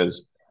finish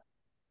because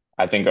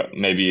I think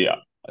maybe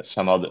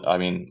I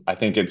mean, I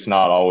think it's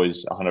not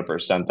always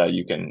 100% that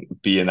you can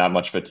be in that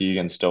much fatigue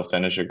and still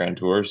finish a Grand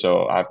Tour.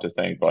 So I have to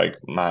thank like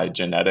my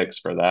genetics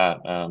for that.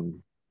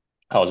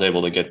 I was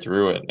able to get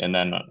through it, and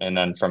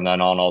then from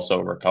then on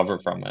also recover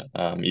from it.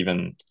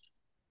 Even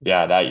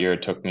yeah, that year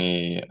it took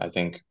me, I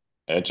think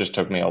it just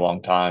took me a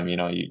long time.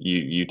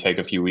 You take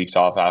a few weeks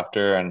off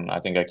after, and I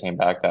think I came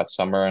back that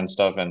summer and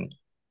stuff and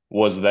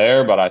was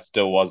there, but I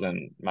still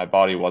wasn't, my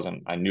body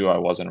wasn't, I knew I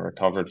wasn't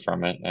recovered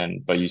from it.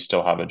 But you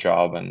still have a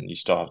job and you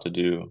still have to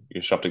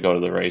go to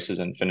the races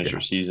and finish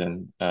your Yeah.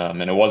 season.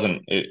 And it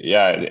wasn't,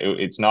 yeah,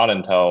 it's not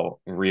until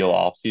real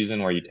off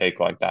season where you take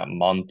like that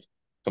month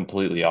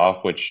completely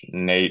off, which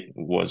Nate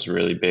was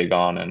really big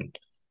on.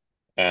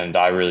 And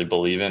I really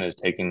believe in is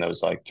taking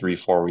those like 3,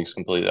 4 weeks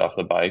completely off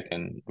the bike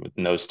and with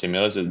no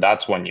stimulus.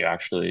 That's when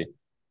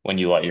when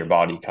you let your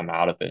body come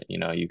out of it. You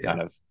Yeah.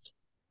 kind of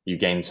you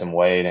gain some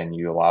weight and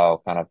you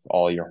allow kind of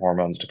all your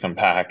hormones to come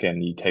back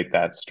and you take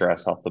that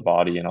stress off the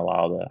body and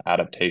allow the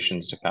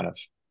adaptations to kind of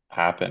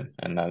happen.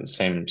 And that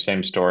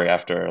same story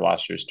after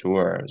last year's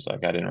tour. It was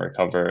like I didn't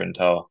recover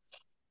until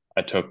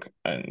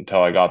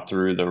I got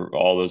through the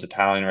all those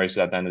Italian races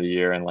at the end of the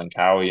year in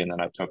Langkawi, and then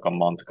I took a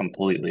month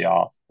completely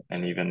off.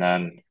 And even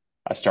then,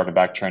 I started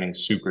back training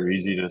super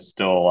easy to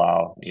still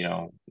allow,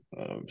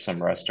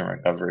 some rest and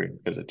recovery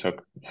because it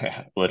took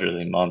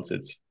literally months.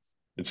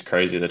 It's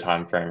crazy the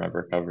time frame of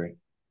recovery.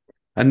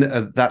 And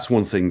that's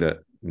one thing that,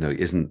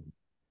 isn't,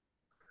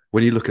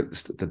 when you look at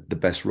the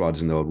best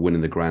riders in the world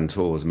winning the Grand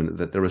Tours, I mean,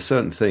 that there are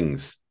certain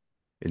things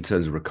in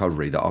terms of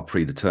recovery that are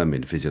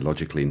predetermined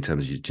physiologically in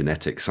terms of your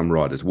genetics. Some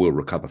riders will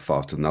recover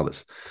faster than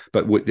others,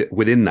 but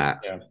within that,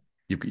 Yeah.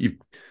 you've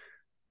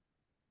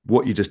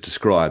what you just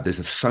described.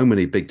 There's so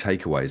many big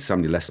takeaways, so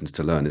many lessons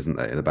to learn, isn't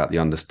there, about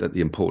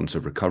the importance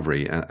of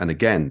recovery. And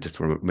again, just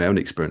from my own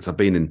experience, I've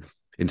been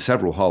in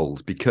several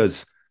holes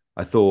because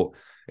I thought,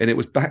 and it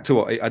was back to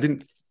what I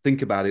didn't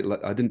think about it.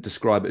 Like, I didn't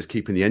describe it as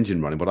keeping the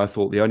engine running, but I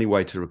thought the only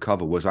way to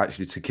recover was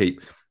actually to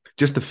keep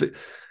just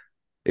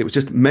it was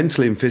just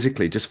mentally and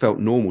physically just felt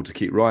normal to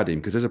keep riding,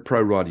 because as a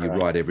pro rider, you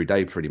ride every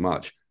day pretty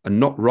much, and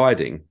not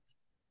riding,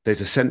 there's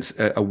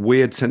a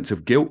weird sense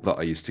of guilt that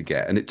I used to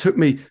get. And it took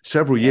me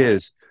several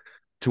years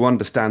to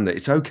understand that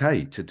it's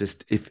okay to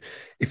just,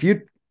 if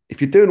you're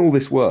doing all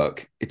this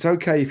work, it's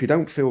okay if you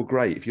don't feel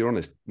great, if you're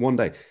honest, one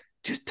day,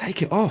 just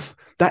take it off.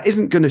 That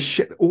isn't going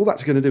to all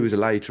that's going to do is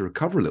allow you to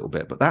recover a little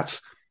bit. But that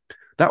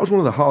was one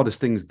of the hardest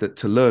things that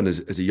to learn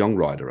as a young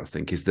rider, I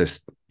think, is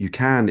this: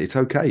 it's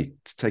okay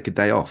to take a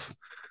day off,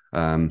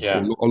 or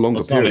Well,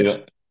 longer periods.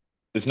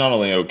 it's not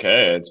only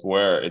okay, it's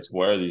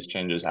where these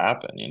changes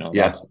happen.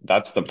 Yeah,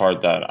 That's the part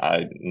that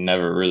I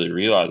never really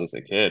realized as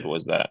a kid,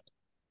 was that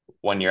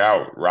when you're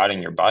out riding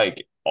your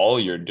bike, all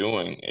you're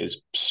doing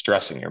is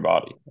stressing your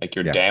body. Like,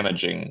 you're yeah.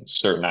 damaging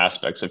certain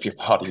aspects of your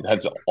body.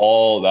 That's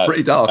all that,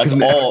 Pretty dark, that's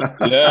isn't it? all.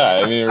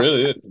 Yeah. I mean, it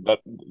really is.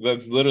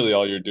 That's literally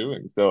all you're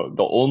doing. So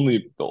the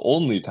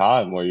only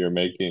time where you're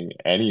making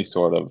any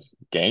sort of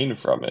gain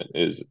from it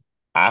is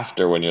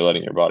after, when you're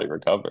letting your body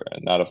recover.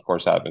 And that, of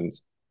course,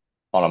 happens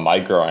on a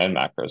micro and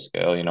macro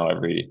scale.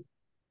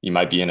 You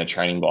might be in a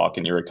training block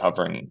and you're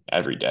recovering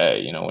every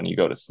day. When you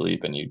go to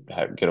sleep and you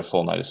get a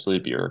full night of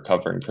sleep, you're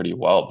recovering pretty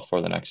well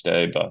before the next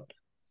day. But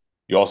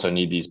you also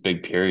need these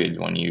big periods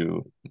when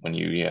you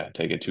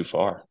take it too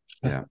far.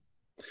 Yeah,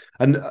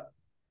 and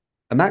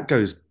that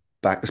goes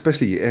back,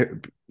 especially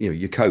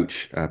your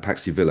coach,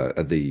 Paxi Villa,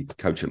 the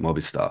coach at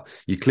Movistar.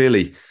 You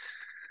clearly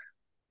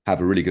have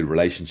a really good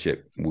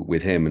relationship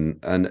with him,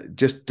 and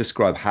just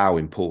describe how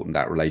important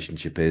that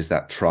relationship is,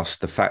 that trust,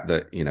 the fact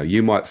that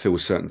you might feel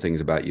certain things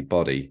about your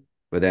body,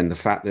 but then the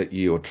fact that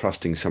you're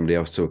trusting somebody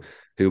else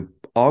who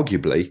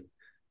arguably,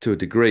 to a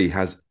degree,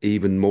 has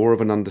even more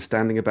of an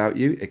understanding about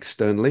you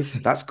externally.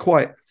 That's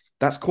quite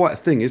a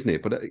thing, isn't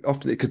it? But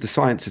often, because the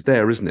science is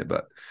there, isn't it?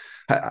 But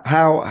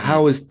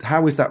how is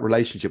that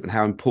relationship, and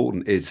how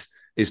important is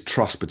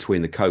trust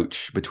between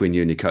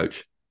you and your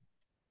coach?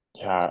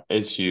 Yeah,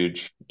 it's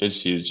huge.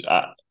 It's huge.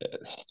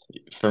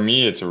 For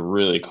me, it's a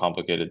really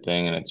complicated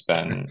thing, and it's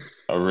been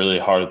a really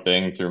hard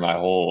thing through my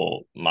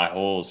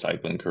whole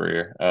cycling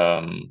career.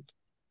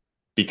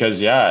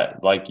 Because, yeah,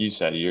 like you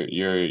said,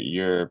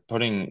 you're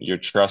putting your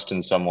trust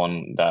in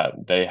someone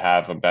that they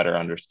have a better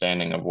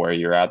understanding of where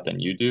you're at than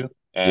you do.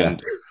 Yeah,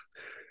 And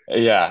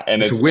yeah,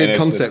 and it's a it's weird a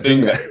concept,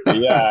 isn't thing it? that,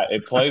 yeah,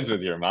 it plays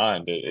with your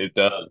mind. It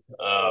does.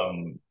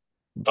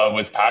 But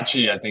with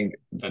Patchy, I think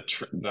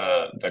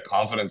the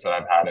confidence that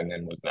I've had in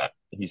him was that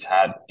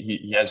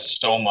he has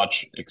so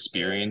much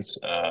experience,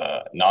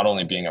 not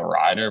only being a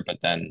rider, but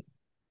then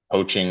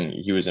coaching.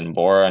 He was in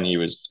Bora, and he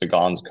was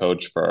Sagan's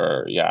coach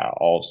for,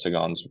 all of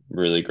Sagan's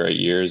really great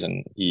years.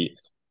 And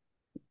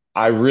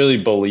I really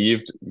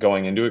believed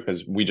going into it,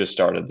 because we just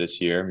started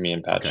this year, me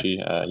and Okay.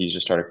 Patchy. He's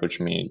just started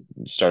coaching me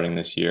starting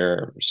this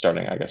year,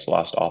 starting, I guess,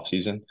 last off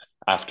season,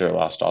 after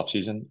last off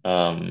season.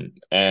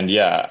 And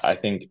yeah, I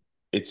think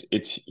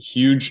it's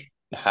huge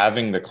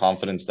having the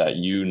confidence that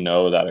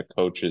that a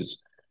coach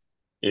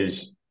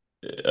is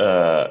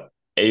uh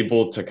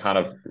able to kind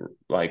of,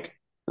 like,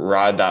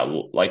 ride that,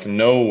 like,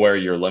 know where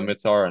your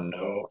limits are, and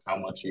know how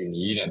much you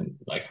need, and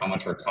like how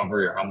much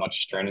recovery or how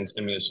much training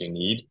stimulus you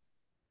need,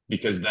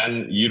 because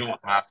then you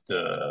don't have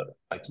to,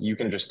 like, you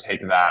can just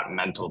take that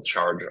mental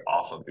charge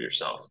off of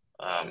yourself.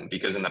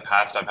 Because in the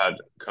past, I've had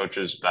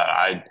coaches that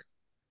I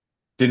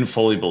didn't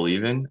fully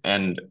believe in,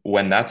 and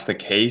when that's the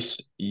case,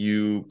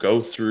 you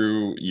go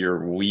through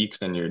your weeks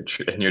and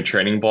your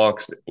training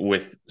blocks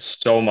with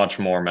so much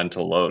more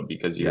mental load,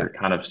 because Yeah. you're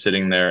kind of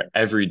sitting there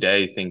every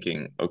day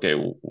thinking, okay,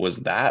 was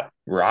that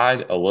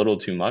ride a little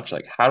too much?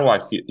 Like, how do I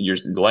feel? You're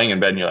laying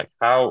in bed and you're like,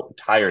 how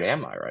tired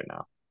am I right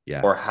now?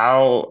 Yeah.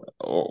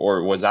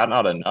 Or was that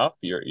not enough?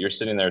 You're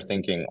sitting there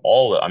thinking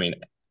I mean,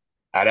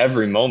 at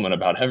every moment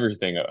about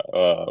everything,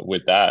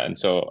 with that. And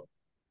so,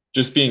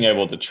 just being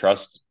able to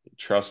trust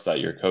that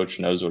your coach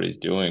knows what he's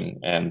doing.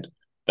 And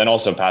then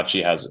also,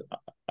 Patchy has,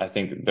 I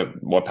think that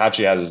what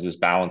Patchy has is this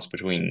balance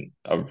between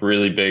a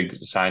really big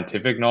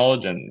scientific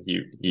knowledge, and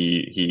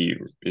he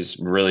is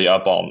really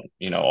up on,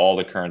 all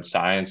the current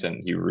science,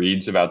 and he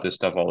reads about this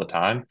stuff all the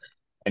time,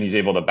 and he's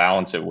able to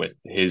balance it with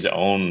his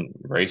own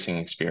racing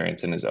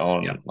experience and his Yeah.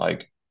 own,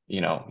 like,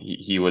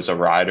 he was a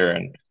rider.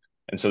 And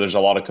so there's a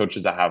lot of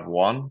coaches that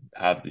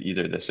have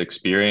either this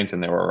experience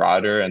and they were a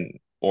rider, and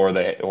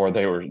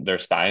they're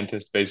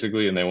scientists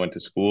basically, and they went to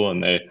school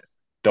and they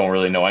don't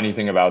really know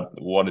anything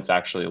about what it's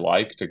actually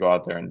like to go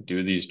out there and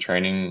do these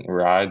training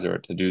rides or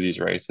to do these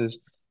races.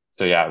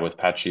 So yeah, with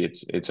Petchy,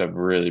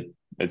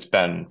 it's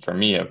been for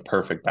me a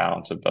perfect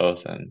balance of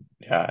both, and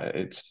yeah,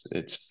 it's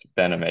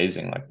been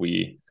amazing. Like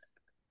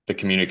the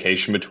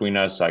communication between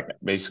us, like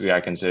basically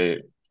I can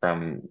say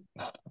from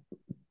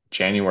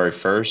January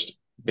 1st,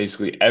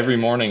 basically every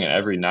morning and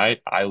every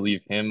night, I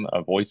leave him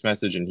a voice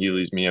message and he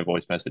leaves me a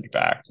voice message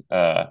back.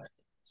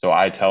 So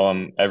I tell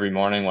him every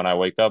morning when I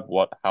wake up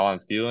how I'm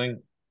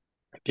feeling,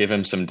 give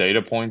him some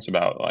data points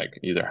about like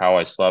either how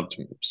I slept,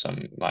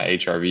 some my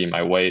HRV,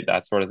 my weight,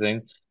 that sort of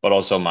thing, but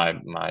also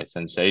my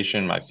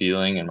sensation, my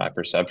feeling, and my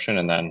perception.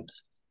 And then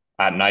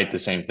at night, the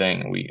same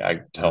thing.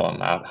 I Right. tell him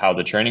how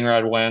the training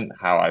ride went,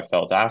 how I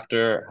felt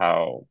after,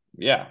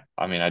 yeah.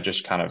 I mean, I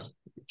just kind of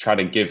try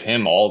to give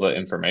him all the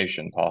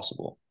information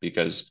possible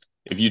because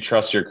if you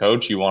trust your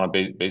coach, you want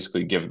to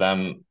basically give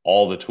them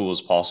all the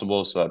tools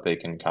possible so that they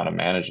can kind of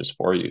manage this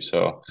for you.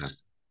 So Yeah.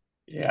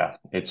 yeah,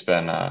 it's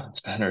been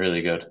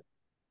really good.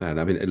 And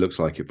I mean, it looks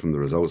like it from the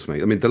results,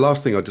 mate. I mean, the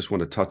last thing I just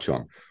want to touch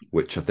on,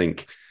 which I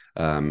think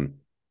um,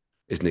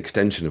 is an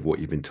extension of what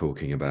you've been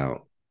talking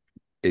about,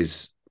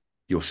 is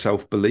your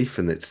self belief,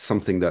 and it's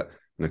something that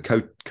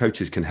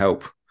coaches can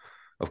help,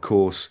 of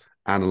course,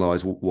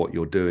 analyze what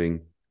you're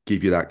doing,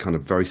 give you that kind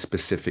of very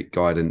specific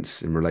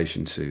guidance in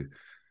relation to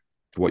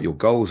what your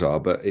goals are.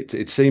 But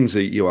it seems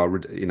that you are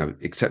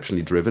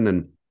exceptionally driven,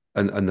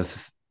 and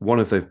one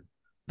of the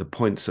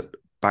points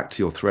back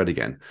to your thread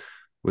again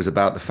was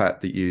about the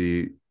fact that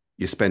you're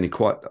spending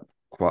quite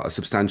a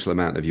substantial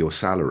amount of your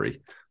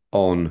salary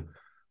on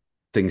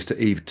things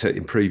to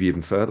improve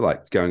even further,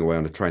 like going away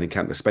on a training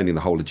camp, spending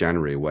the whole of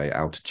January away at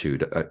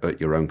altitude at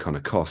your own kind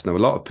of cost. Now, a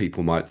lot of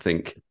people might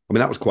think, I mean,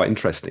 that was quite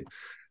interesting.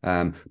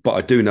 But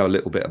I do know a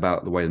little bit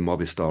about the way the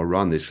Movistar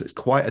run this. It's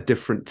quite a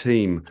different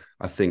team,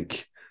 I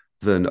think,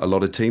 than a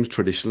lot of teams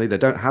traditionally. They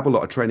don't have a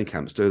lot of training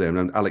camps, do they? I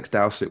mean, Alex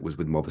Dowsett was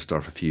with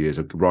Movistar for a few years,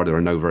 a rider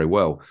I know very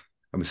well.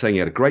 I'm saying he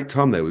had a great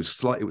time there.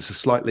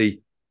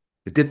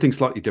 It did things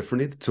slightly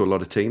differently to a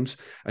lot of teams,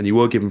 and you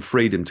were given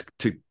freedom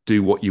to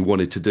do what you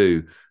wanted to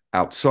do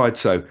outside.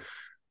 So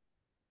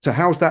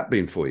how's that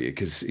been for you?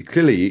 Because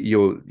clearly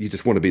you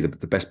just want to be the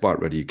best bike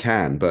rider you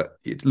can, but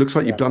it looks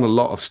like you've Yeah. done a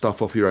lot of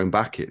stuff off your own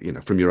back,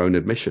 from your own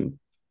admission.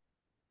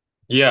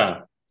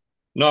 Yeah.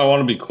 No, I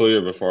want to be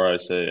clear before I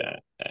say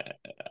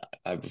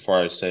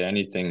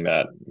anything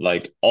that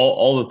like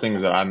all the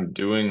things that I'm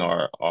doing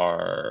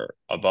are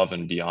above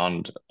and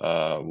beyond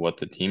what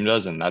the team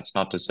does, and that's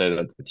not to say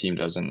that the team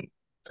doesn't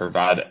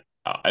provide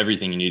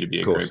everything you need to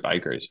be Of a great course.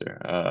 bike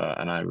racer.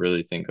 And I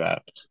really think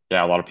that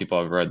yeah, a lot of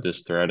people have read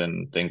this thread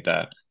and think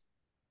that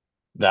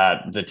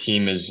the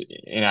team is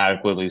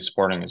inadequately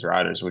supporting his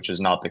riders, which is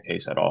not the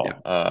case at Yeah.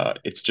 all.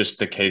 It's just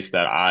the case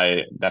that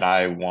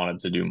I wanted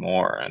to do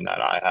more and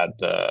that I had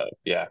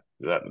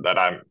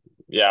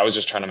I was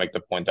just trying to make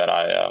the point that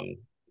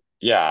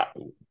yeah,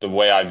 the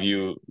way I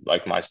view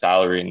like my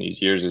salary in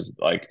these years is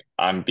like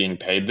I'm being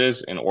paid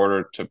this in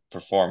order to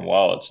perform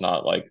well. It's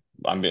not like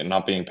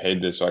not being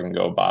paid this so I can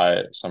go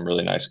buy some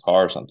really nice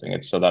car or something.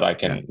 It's so that I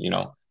Yeah. can,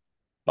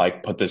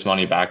 like put this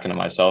money back into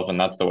myself, and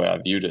that's the way I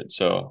viewed it.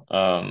 So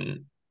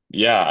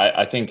yeah,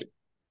 I think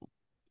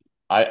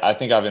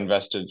I've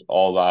invested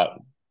all that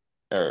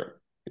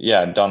or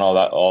yeah, done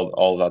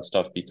all that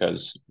stuff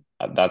because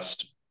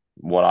that's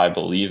what I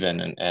believe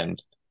in,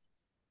 and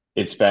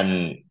it's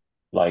been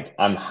like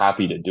I'm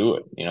happy to do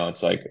it.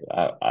 It's like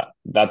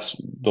that's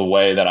the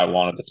way that I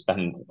wanted to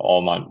spend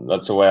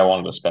that's the way I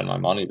wanted to spend my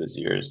money this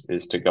year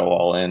is to go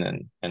all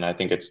in, and I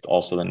think it's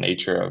also the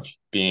nature of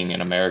being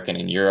an American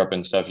in Europe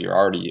and stuff. You're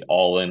already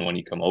all in when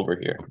you come over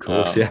here. Of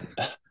course. Yeah.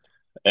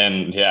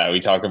 And yeah, we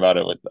talk about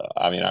it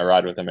I mean, I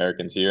ride with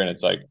Americans here, and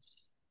it's like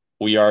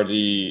we're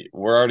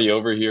already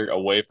over here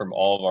away from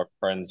all of our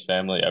friends,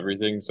 family,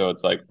 everything. So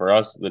it's like for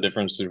us, the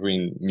difference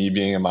between me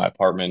being in my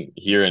apartment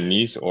here in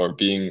Nice or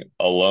being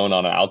alone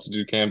on an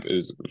altitude camp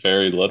is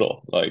very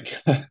little.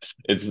 Like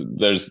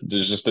there's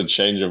just a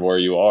change of where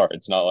you are.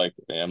 It's not like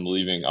I'm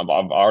leaving. I've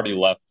already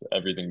left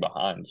everything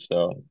behind.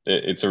 So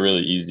it's a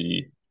really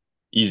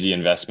easy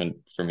investment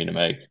for me to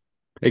make.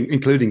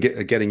 Including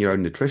getting your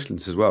own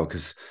nutritionist as well.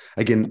 Because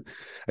again,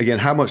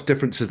 how much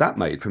difference has that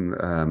made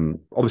from?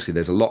 Obviously,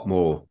 there's a lot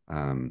more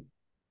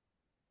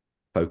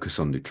focus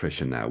on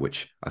nutrition now,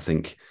 which I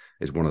think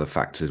is one of the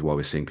factors why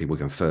we're seeing people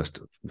going first,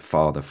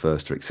 farther,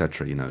 first,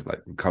 etc.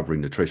 Like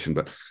recovering nutrition.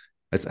 But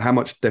how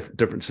much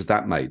difference has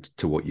that made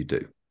to what you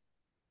do?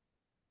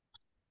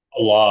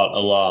 A lot, a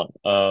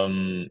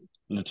lot.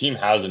 The team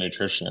has a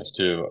nutritionist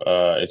too.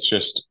 It's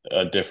just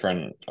a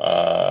different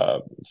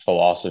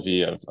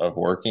philosophy of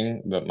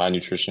working. That my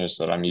nutritionist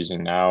that I'm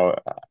using now,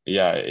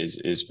 yeah,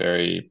 is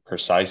very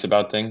precise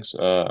about things.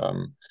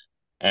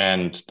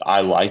 And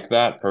I like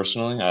that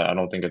personally. I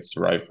don't think it's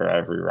right for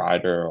every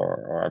rider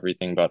or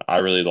everything, but I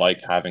really like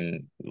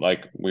having,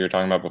 like we were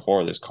talking about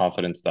before, this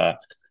confidence that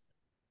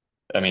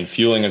I mean,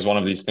 fueling is one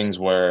of these things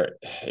where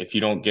if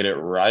you don't get it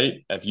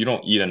right, if you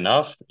don't eat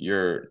enough,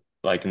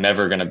 like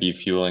never going to be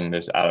fueling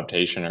this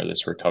adaptation or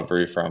this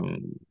recovery from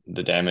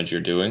the damage you're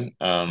doing.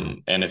 Sure.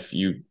 And if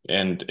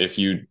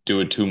you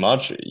do it too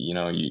much,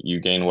 you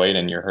gain weight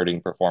and you're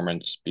hurting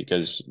performance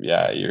because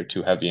you're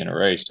too heavy in a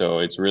race. So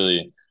it's a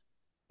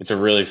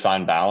really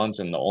fine balance.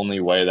 And the only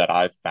way that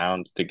I've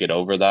found to get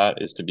over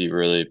that is to be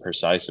really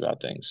precise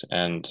about things.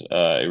 And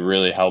it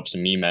really helps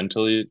me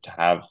mentally to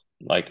have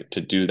like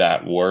to do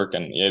that work.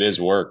 And it is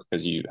work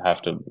because you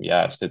have to,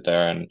 sit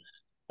there and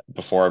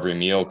before every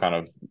meal kind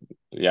of,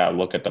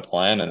 look at the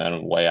plan and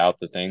then weigh out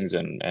the things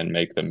and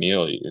make the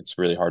meal. It's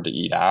really hard to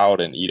eat out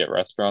and eat at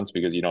restaurants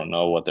because you don't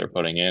know what they're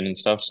putting in and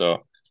stuff.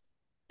 So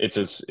it's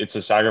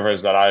a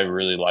sacrifice that I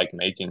really like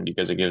making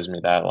because it gives me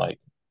that like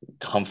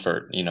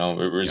comfort. It Yeah.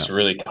 was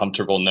really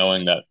comfortable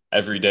knowing that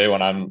every day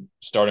when I'm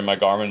starting my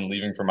Garmin and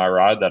leaving for my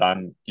ride that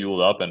I'm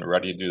fueled up and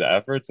ready to do the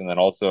efforts. And then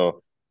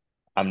also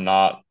I'm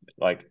not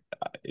like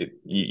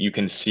you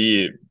can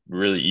see it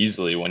really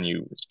easily when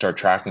you start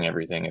tracking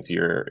everything if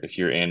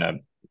you're in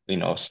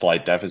a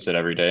slight deficit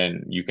every day,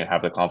 and you can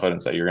have the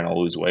confidence that you're going to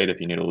lose weight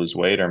if you need to lose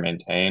weight or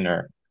maintain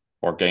or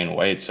gain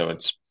weight. So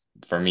it's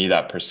for me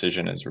that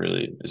precision is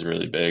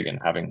really big, and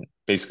having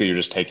basically you're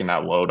just taking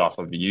that load off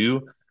of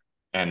you,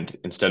 and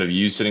instead of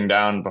you sitting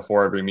down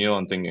before every meal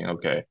and thinking,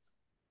 okay,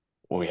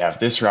 well, we have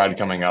this ride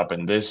coming up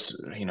and this,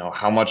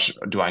 how much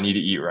do I need to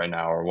eat right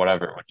now or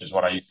whatever, which is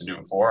what I used to do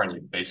before. And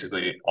you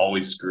basically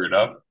always screw it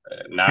up.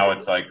 Now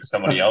it's like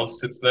somebody else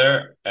sits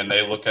there and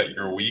they look at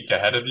your week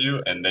ahead of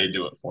you and they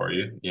do it for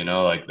you.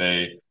 Like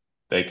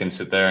they can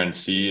sit there and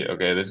see,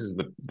 okay, this is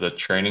the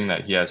training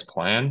that he has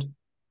planned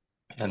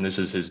and this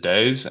is his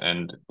days.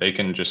 And they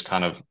can just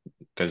kind of,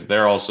 because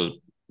they're also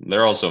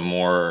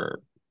more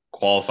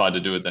qualified to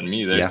do it than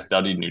me. They've Yeah.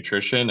 studied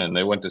nutrition and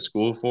they went to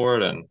school for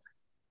it. And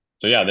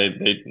so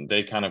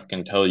they kind of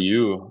can tell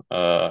you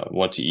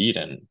what to eat,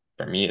 and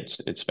for me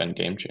it's been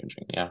game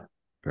changing. Yeah.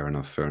 Fair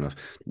enough. Fair enough.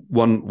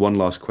 One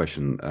last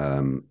question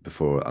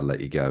before I let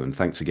you go, and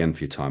thanks again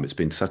for your time. It's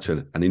been such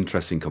an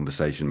interesting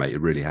conversation, mate.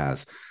 It really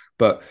has.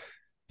 But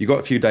you got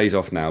a few days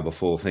off now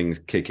before things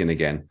kick in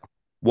again.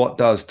 What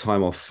does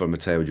time off for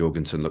Matteo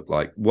Jorgensen look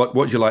like? What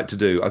do you like to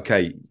do?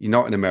 Okay, you're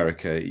not in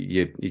America.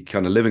 You're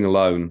kind of living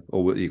alone,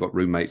 or you got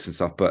roommates and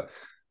stuff. But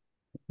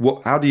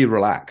how do you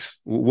relax?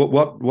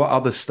 What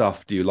other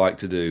stuff do you like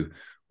to do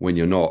when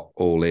you're not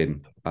all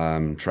in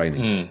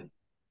training? Hmm.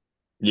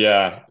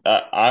 Yeah,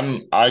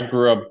 I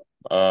grew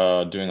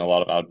up doing a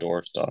lot of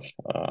outdoor stuff.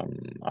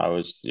 I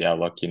was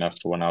lucky enough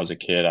to when I was a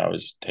kid, I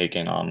was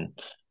taking on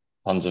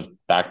tons of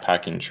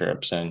backpacking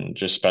trips and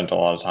just spent a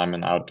lot of time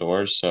in the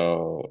outdoors.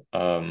 So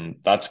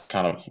that's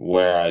kind of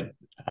where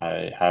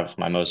I have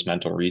my most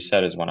mental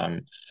reset is when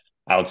I'm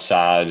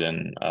outside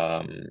and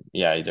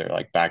either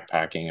like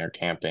backpacking or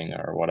camping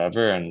or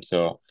whatever. And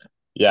so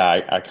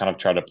I kind of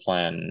try to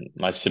plan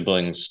my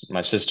siblings,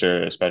 my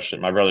sister especially.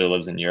 My brother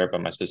lives in Europe,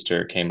 but my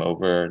sister came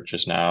over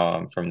just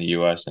now from the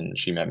US and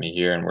she met me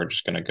here, and we're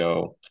just gonna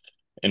go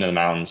into the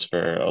mountains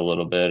for a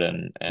little bit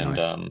and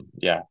Nice.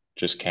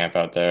 just camp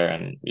out there.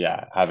 And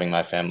having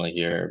my family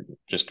here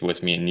just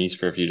with me and niece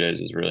for a few days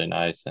is really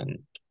nice. And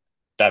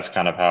that's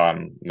kind of how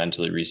I'm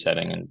mentally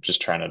resetting and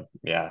just trying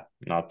to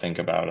not think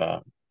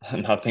about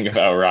not think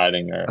about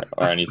riding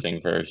or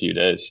anything for a few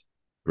days.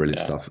 Brilliant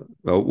Yeah. stuff.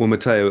 Well,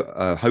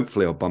 Matteo,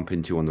 hopefully I'll bump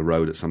into you on the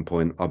road at some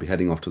point. I'll be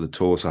heading off to the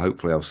tour, so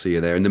hopefully I'll see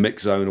you there in the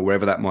mix zone or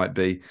wherever that might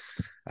be.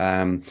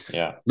 Um,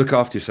 Yeah. Look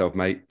after yourself,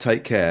 mate.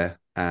 Take care,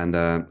 and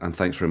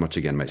thanks very much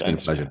again, mate. It's been a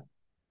Thanks, pleasure. man.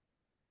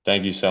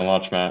 Thank you so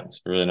much, Matt.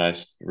 It's really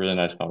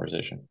nice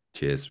conversation.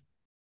 Cheers.